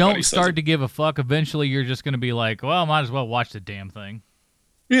if you don't start to give a fuck, eventually you're just gonna be like, well, might as well watch the damn thing.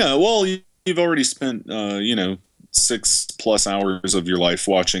 Yeah. Well, you've already spent 6+ hours of your life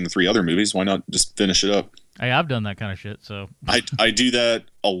watching 3 other movies. Why not just finish it up? Hey, I've done that kind of shit. So I do that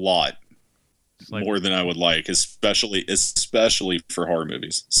a lot. More than I would like, especially for horror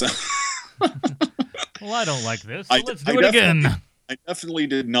movies. So, well, I don't like this. So let's do it again. I definitely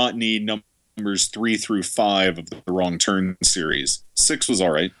did not need numbers 3 through 5 of the Wrong Turn series. 6 was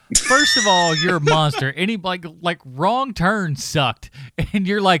all right. First of all, you're a monster. Like Wrong Turn sucked, and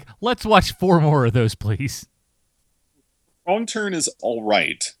you're like, let's watch 4 more of those, please. Wrong Turn is all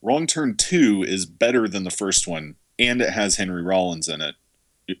right. Wrong Turn 2 is better than the first one, and it has Henry Rollins in it.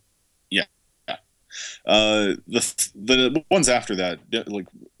 Yeah. The ones after that, like,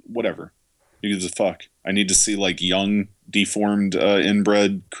 whatever. Who gives a fuck? I need to see like young, deformed,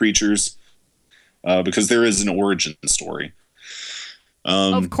 inbred creatures, because there is an origin story.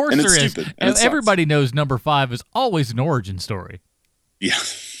 Of course there is. And everybody knows number 5 is always an origin story. Yeah.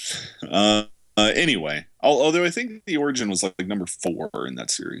 Anyway, although I think the origin was like number 4 in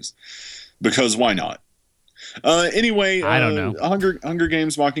that series, because why not? Anyway, I don't know. Hunger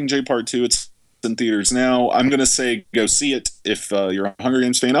Games Mockingjay Part 2. It's in theaters now. I'm gonna say go see it if you're a Hunger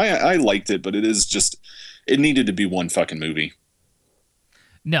Games fan. I liked it, but it needed to be one fucking movie.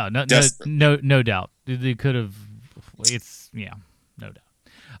 No doubt. They could have. No doubt.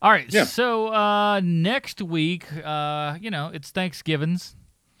 All right. Yeah. So next week, it's Thanksgiving's.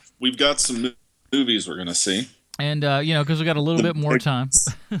 We've got some movies we're gonna see, and because we got a little bit more time.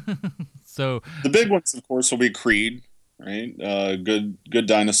 So the big ones, of course, will be Creed, right? Good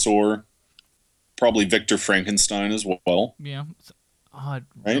Dinosaur. Probably Victor Frankenstein as well. Yeah, it's odd,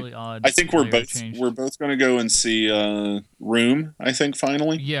 right? Really odd. I think we're both going to go and see Room. I think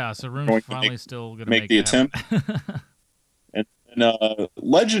finally. Yeah, so Room's finally still going to make the attempt. and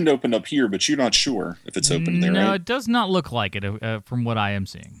Legend opened up here, but you're not sure if it's open there. No, right? It does not look like it from what I am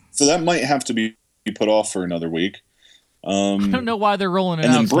seeing. So that might have to be put off for another week. I don't know why they're rolling it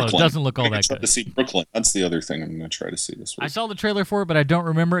and out then slow. It Brooklyn. doesn't look all I'm that try good. to see Brooklyn. That's the other thing I'm going to try to see this week. I saw the trailer for it, but I don't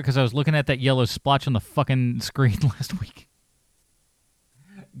remember it because I was looking at that yellow splotch on the fucking screen last week.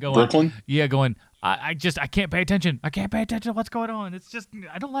 Brooklyn? Yeah, going, I can't pay attention. I can't pay attention to what's going on. It's just,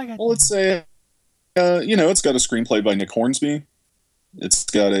 I don't like it. Well, it's a, it's got a screenplay by Nick Hornsby. It's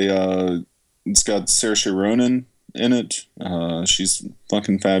got Saoirse Ronan in it. She's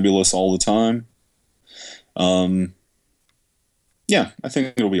fucking fabulous all the time. Yeah, I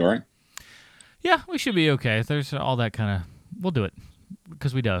think it'll be all right. Yeah, we should be okay. If there's all that kind of, we'll do it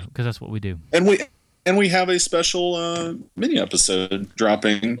because that's what we do. And we have a special mini episode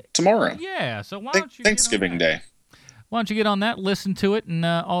dropping tomorrow. Yeah, so why don't you Thanksgiving Day? Why don't you get on that, listen to it, and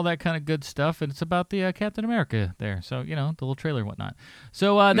all that kind of good stuff. And it's about the Captain America there, so the little trailer and whatnot.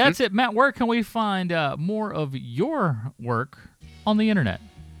 So that's it, Matt. Where can we find more of your work on the internet?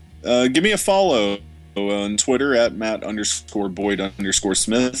 Give me a follow on Twitter at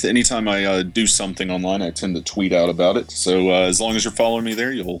Matt_Boyd_Smith. Anytime I do something online, I tend to tweet out about it. So as long as you're following me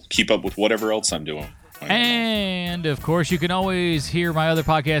there, you'll keep up with whatever else I'm doing. And, of course, you can always hear my other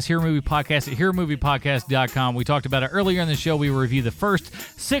podcast, Hear Movie Podcast, at HearMoviePodcast.com. We talked about it earlier in the show. We review the first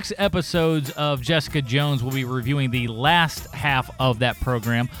 6 episodes of Jessica Jones. We'll be reviewing the last half of that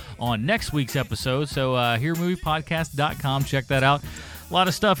program on next week's episode. So, HearMoviePodcast.com. Check that out. A lot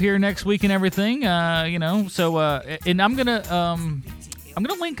of stuff here next week and everything, So, and I'm gonna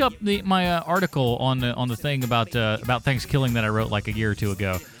link up my article on the thing about Thanksgiving that I wrote like a year or two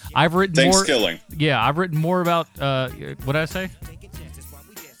ago. I've written Thanksgiving. Yeah, I've written more about what did I say?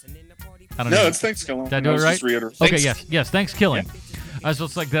 I don't know. It's Thanksgiving. Did I do it right? Okay, yes, Thanksgiving. Yeah. I was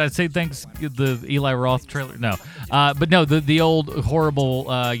just like, did I say the Eli Roth trailer? No. But no, the old horrible,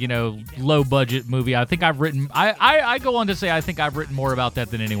 low budget movie. I think I've written. I go on to say I think I've written more about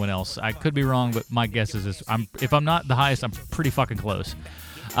that than anyone else. I could be wrong, but my guess is if I'm not the highest, I'm pretty fucking close.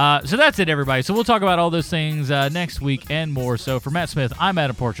 So that's it, everybody. So we'll talk about all those things next week and more. So for Matt Smith, I'm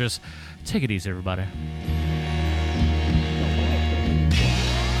Adam Porteous. Take it easy, everybody.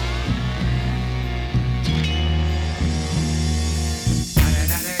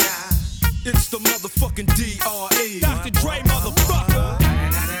 It's the motherfucking D.R.E. Dr. Dre, motherfucker.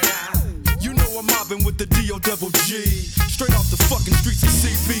 You know I'm mobbing with the D.O.double-G. Straight off the fucking streets of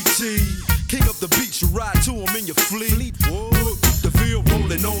CBT. King up the beach, you ride to him in your fleet. Look, the field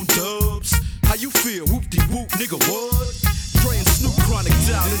rolling on dubs. How you feel? Whoop-de-whoop, nigga, what? Dre and Snoop Chronic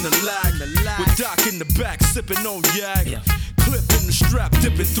down in the lag. With Doc in the back, sipping on yak. Clip in the strap,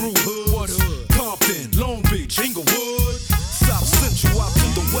 dipping through hoods. Compton, Long Beach, Inglewood. South Central out to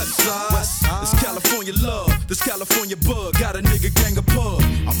the west side. It's California love, this California bug. Got a nigga gang of pub.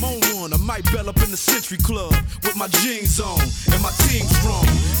 I'm on one, I might bell up in the Century Club. With my jeans on, and my team strong.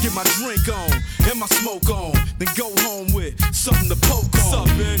 Get my drink on, and my smoke on. Then go home with something to poke on.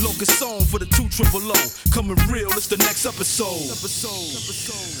 Locust song for the 200O. Coming real, it's the next episode.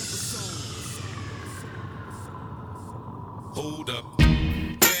 Hold up.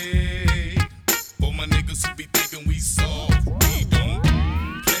 Hey, for my niggas who be thinking we soft, we don't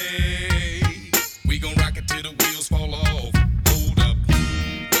play. We gon' rock it till the wheels fall off. Hold up.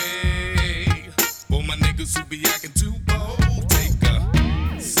 Hey, for my niggas who be acting too bold, take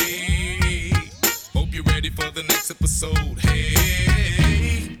a seat. Hope you're ready for the next episode.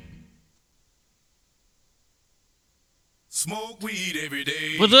 Hey, smoke weed every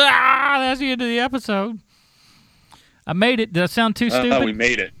day. That's the end of the episode. I made it. Did I sound too stupid? We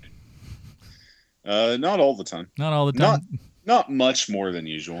made it. Not all the time. Not all the time. Not much more than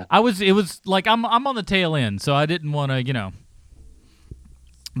usual. It was like I'm on the tail end, so I didn't want to,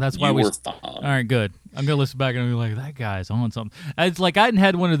 That's why you we were fine. All right, good. I'm gonna listen back and be like, that guy's on something. It's like I hadn't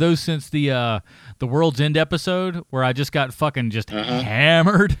had one of those since the World's End episode where I just got fucking just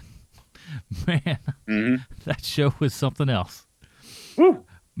hammered. Man, that show was something else. Woo.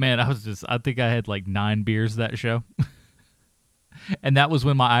 Man, I think I had like 9 beers that show. And that was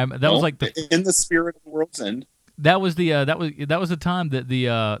when was like in the spirit of the World's End. That was the time that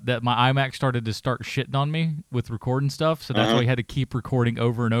that my iMac started to start shitting on me with recording stuff. So that's why we had to keep recording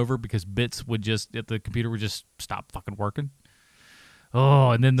over and over because bits the computer would just stop fucking working.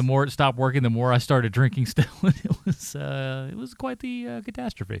 Oh, and then the more it stopped working, the more I started drinking still, and it was quite the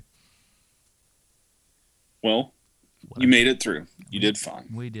catastrophe. Well, you made it through. You did fine.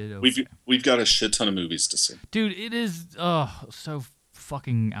 We did. Okay. We've got a shit ton of movies to see, dude. It is so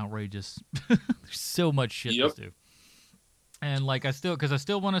fucking outrageous. There's so much shit to do, and like I still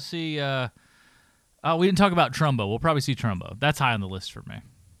want to see. We didn't talk about Trumbo. We'll probably see Trumbo. That's high on the list for me.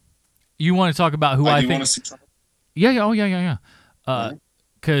 You want to talk about who I think? Want to see Trumbo? Yeah. Oh yeah.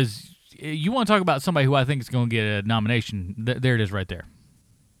 Because you want to talk about somebody who I think is going to get a nomination? There it is, right there.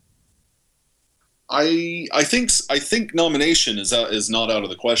 I think nomination is not out of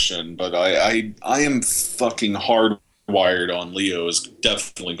the question, but I am fucking hardwired on Leo is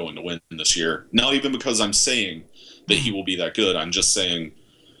definitely going to win this year. Not even because I'm saying that he will be that good. I'm just saying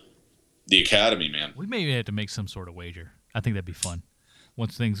the Academy, man. We maybe have to make some sort of wager. I think that'd be fun.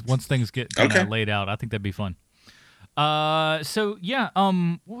 Once things get kinda laid out, I think that'd be fun. So yeah,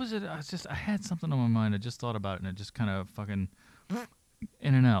 what was it? I had something on my mind. I just thought about it, and it just kind of fucking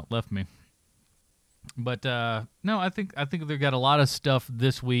in and out left me. But no, I think they've got a lot of stuff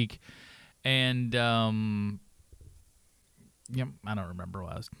this week, and I don't remember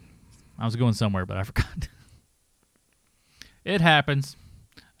what I was going somewhere, but I forgot. It happens.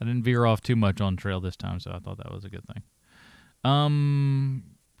 I didn't veer off too much on trail this time, so I thought that was a good thing.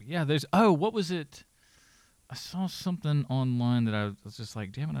 Yeah, what was it? I saw something online that I was just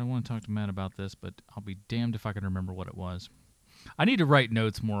like, damn it, I want to talk to Matt about this, but I'll be damned if I can remember what it was. I need to write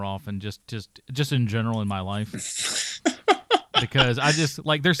notes more often, just in general in my life, because I just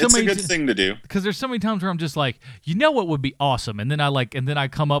like there's so it's many. It's a good thing to do because there's so many times where I'm just like, you know what would be awesome, and then I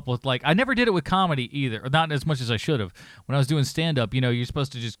come up with I never did it with comedy either, or not as much as I should have. When I was doing stand up, you're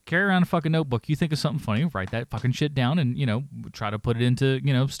supposed to just carry around a fucking notebook. You think of something funny, write that fucking shit down, and try to put it into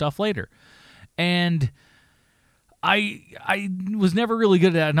stuff later, and. I was never really good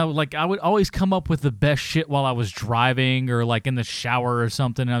at that, and I would always come up with the best shit while I was driving or in the shower or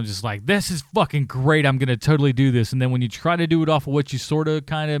something, and I was just like, this is fucking great, I'm going to totally do this, and then when you try to do it off of what you sort of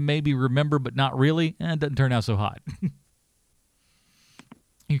kind of maybe remember but not really, it doesn't turn out so hot.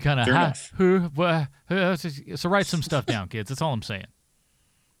 You kind of, so write some stuff down, kids, that's all I'm saying.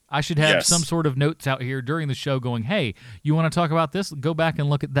 I should have some sort of notes out here during the show going, hey, you want to talk about this? Go back and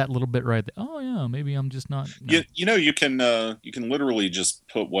look at that little bit right there. Oh, yeah, maybe I'm just not. No. You can literally just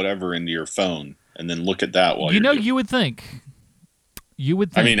put whatever into your phone and then look at that while you would think. You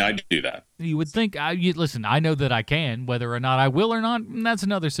would think. I mean, I do that. You would think. Listen, I know that I can. Whether or not I will or not, that's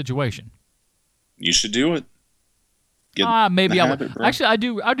another situation. You should do it. Maybe I would. Actually,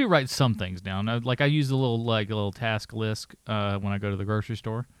 I do write some things down. I use a little task list when I go to the grocery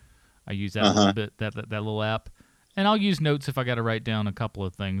store. I use that a little bit, that little app, and I'll use notes if I got to write down a couple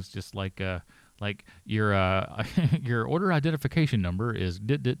of things, just like your your order identification number is.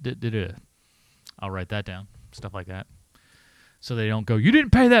 I'll write that down, stuff like that, so they don't go, you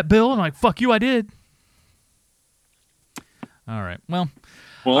didn't pay that bill, and I'm like, fuck you, I did. All right, well,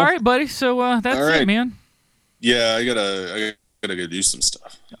 all right, buddy. So that's it, man. Yeah, I gotta go do some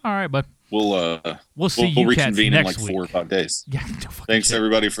stuff. All right, bud. We'll see you reconvene cats next in 4 or 5 days. Yeah, Thanks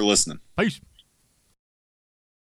everybody for listening. Peace.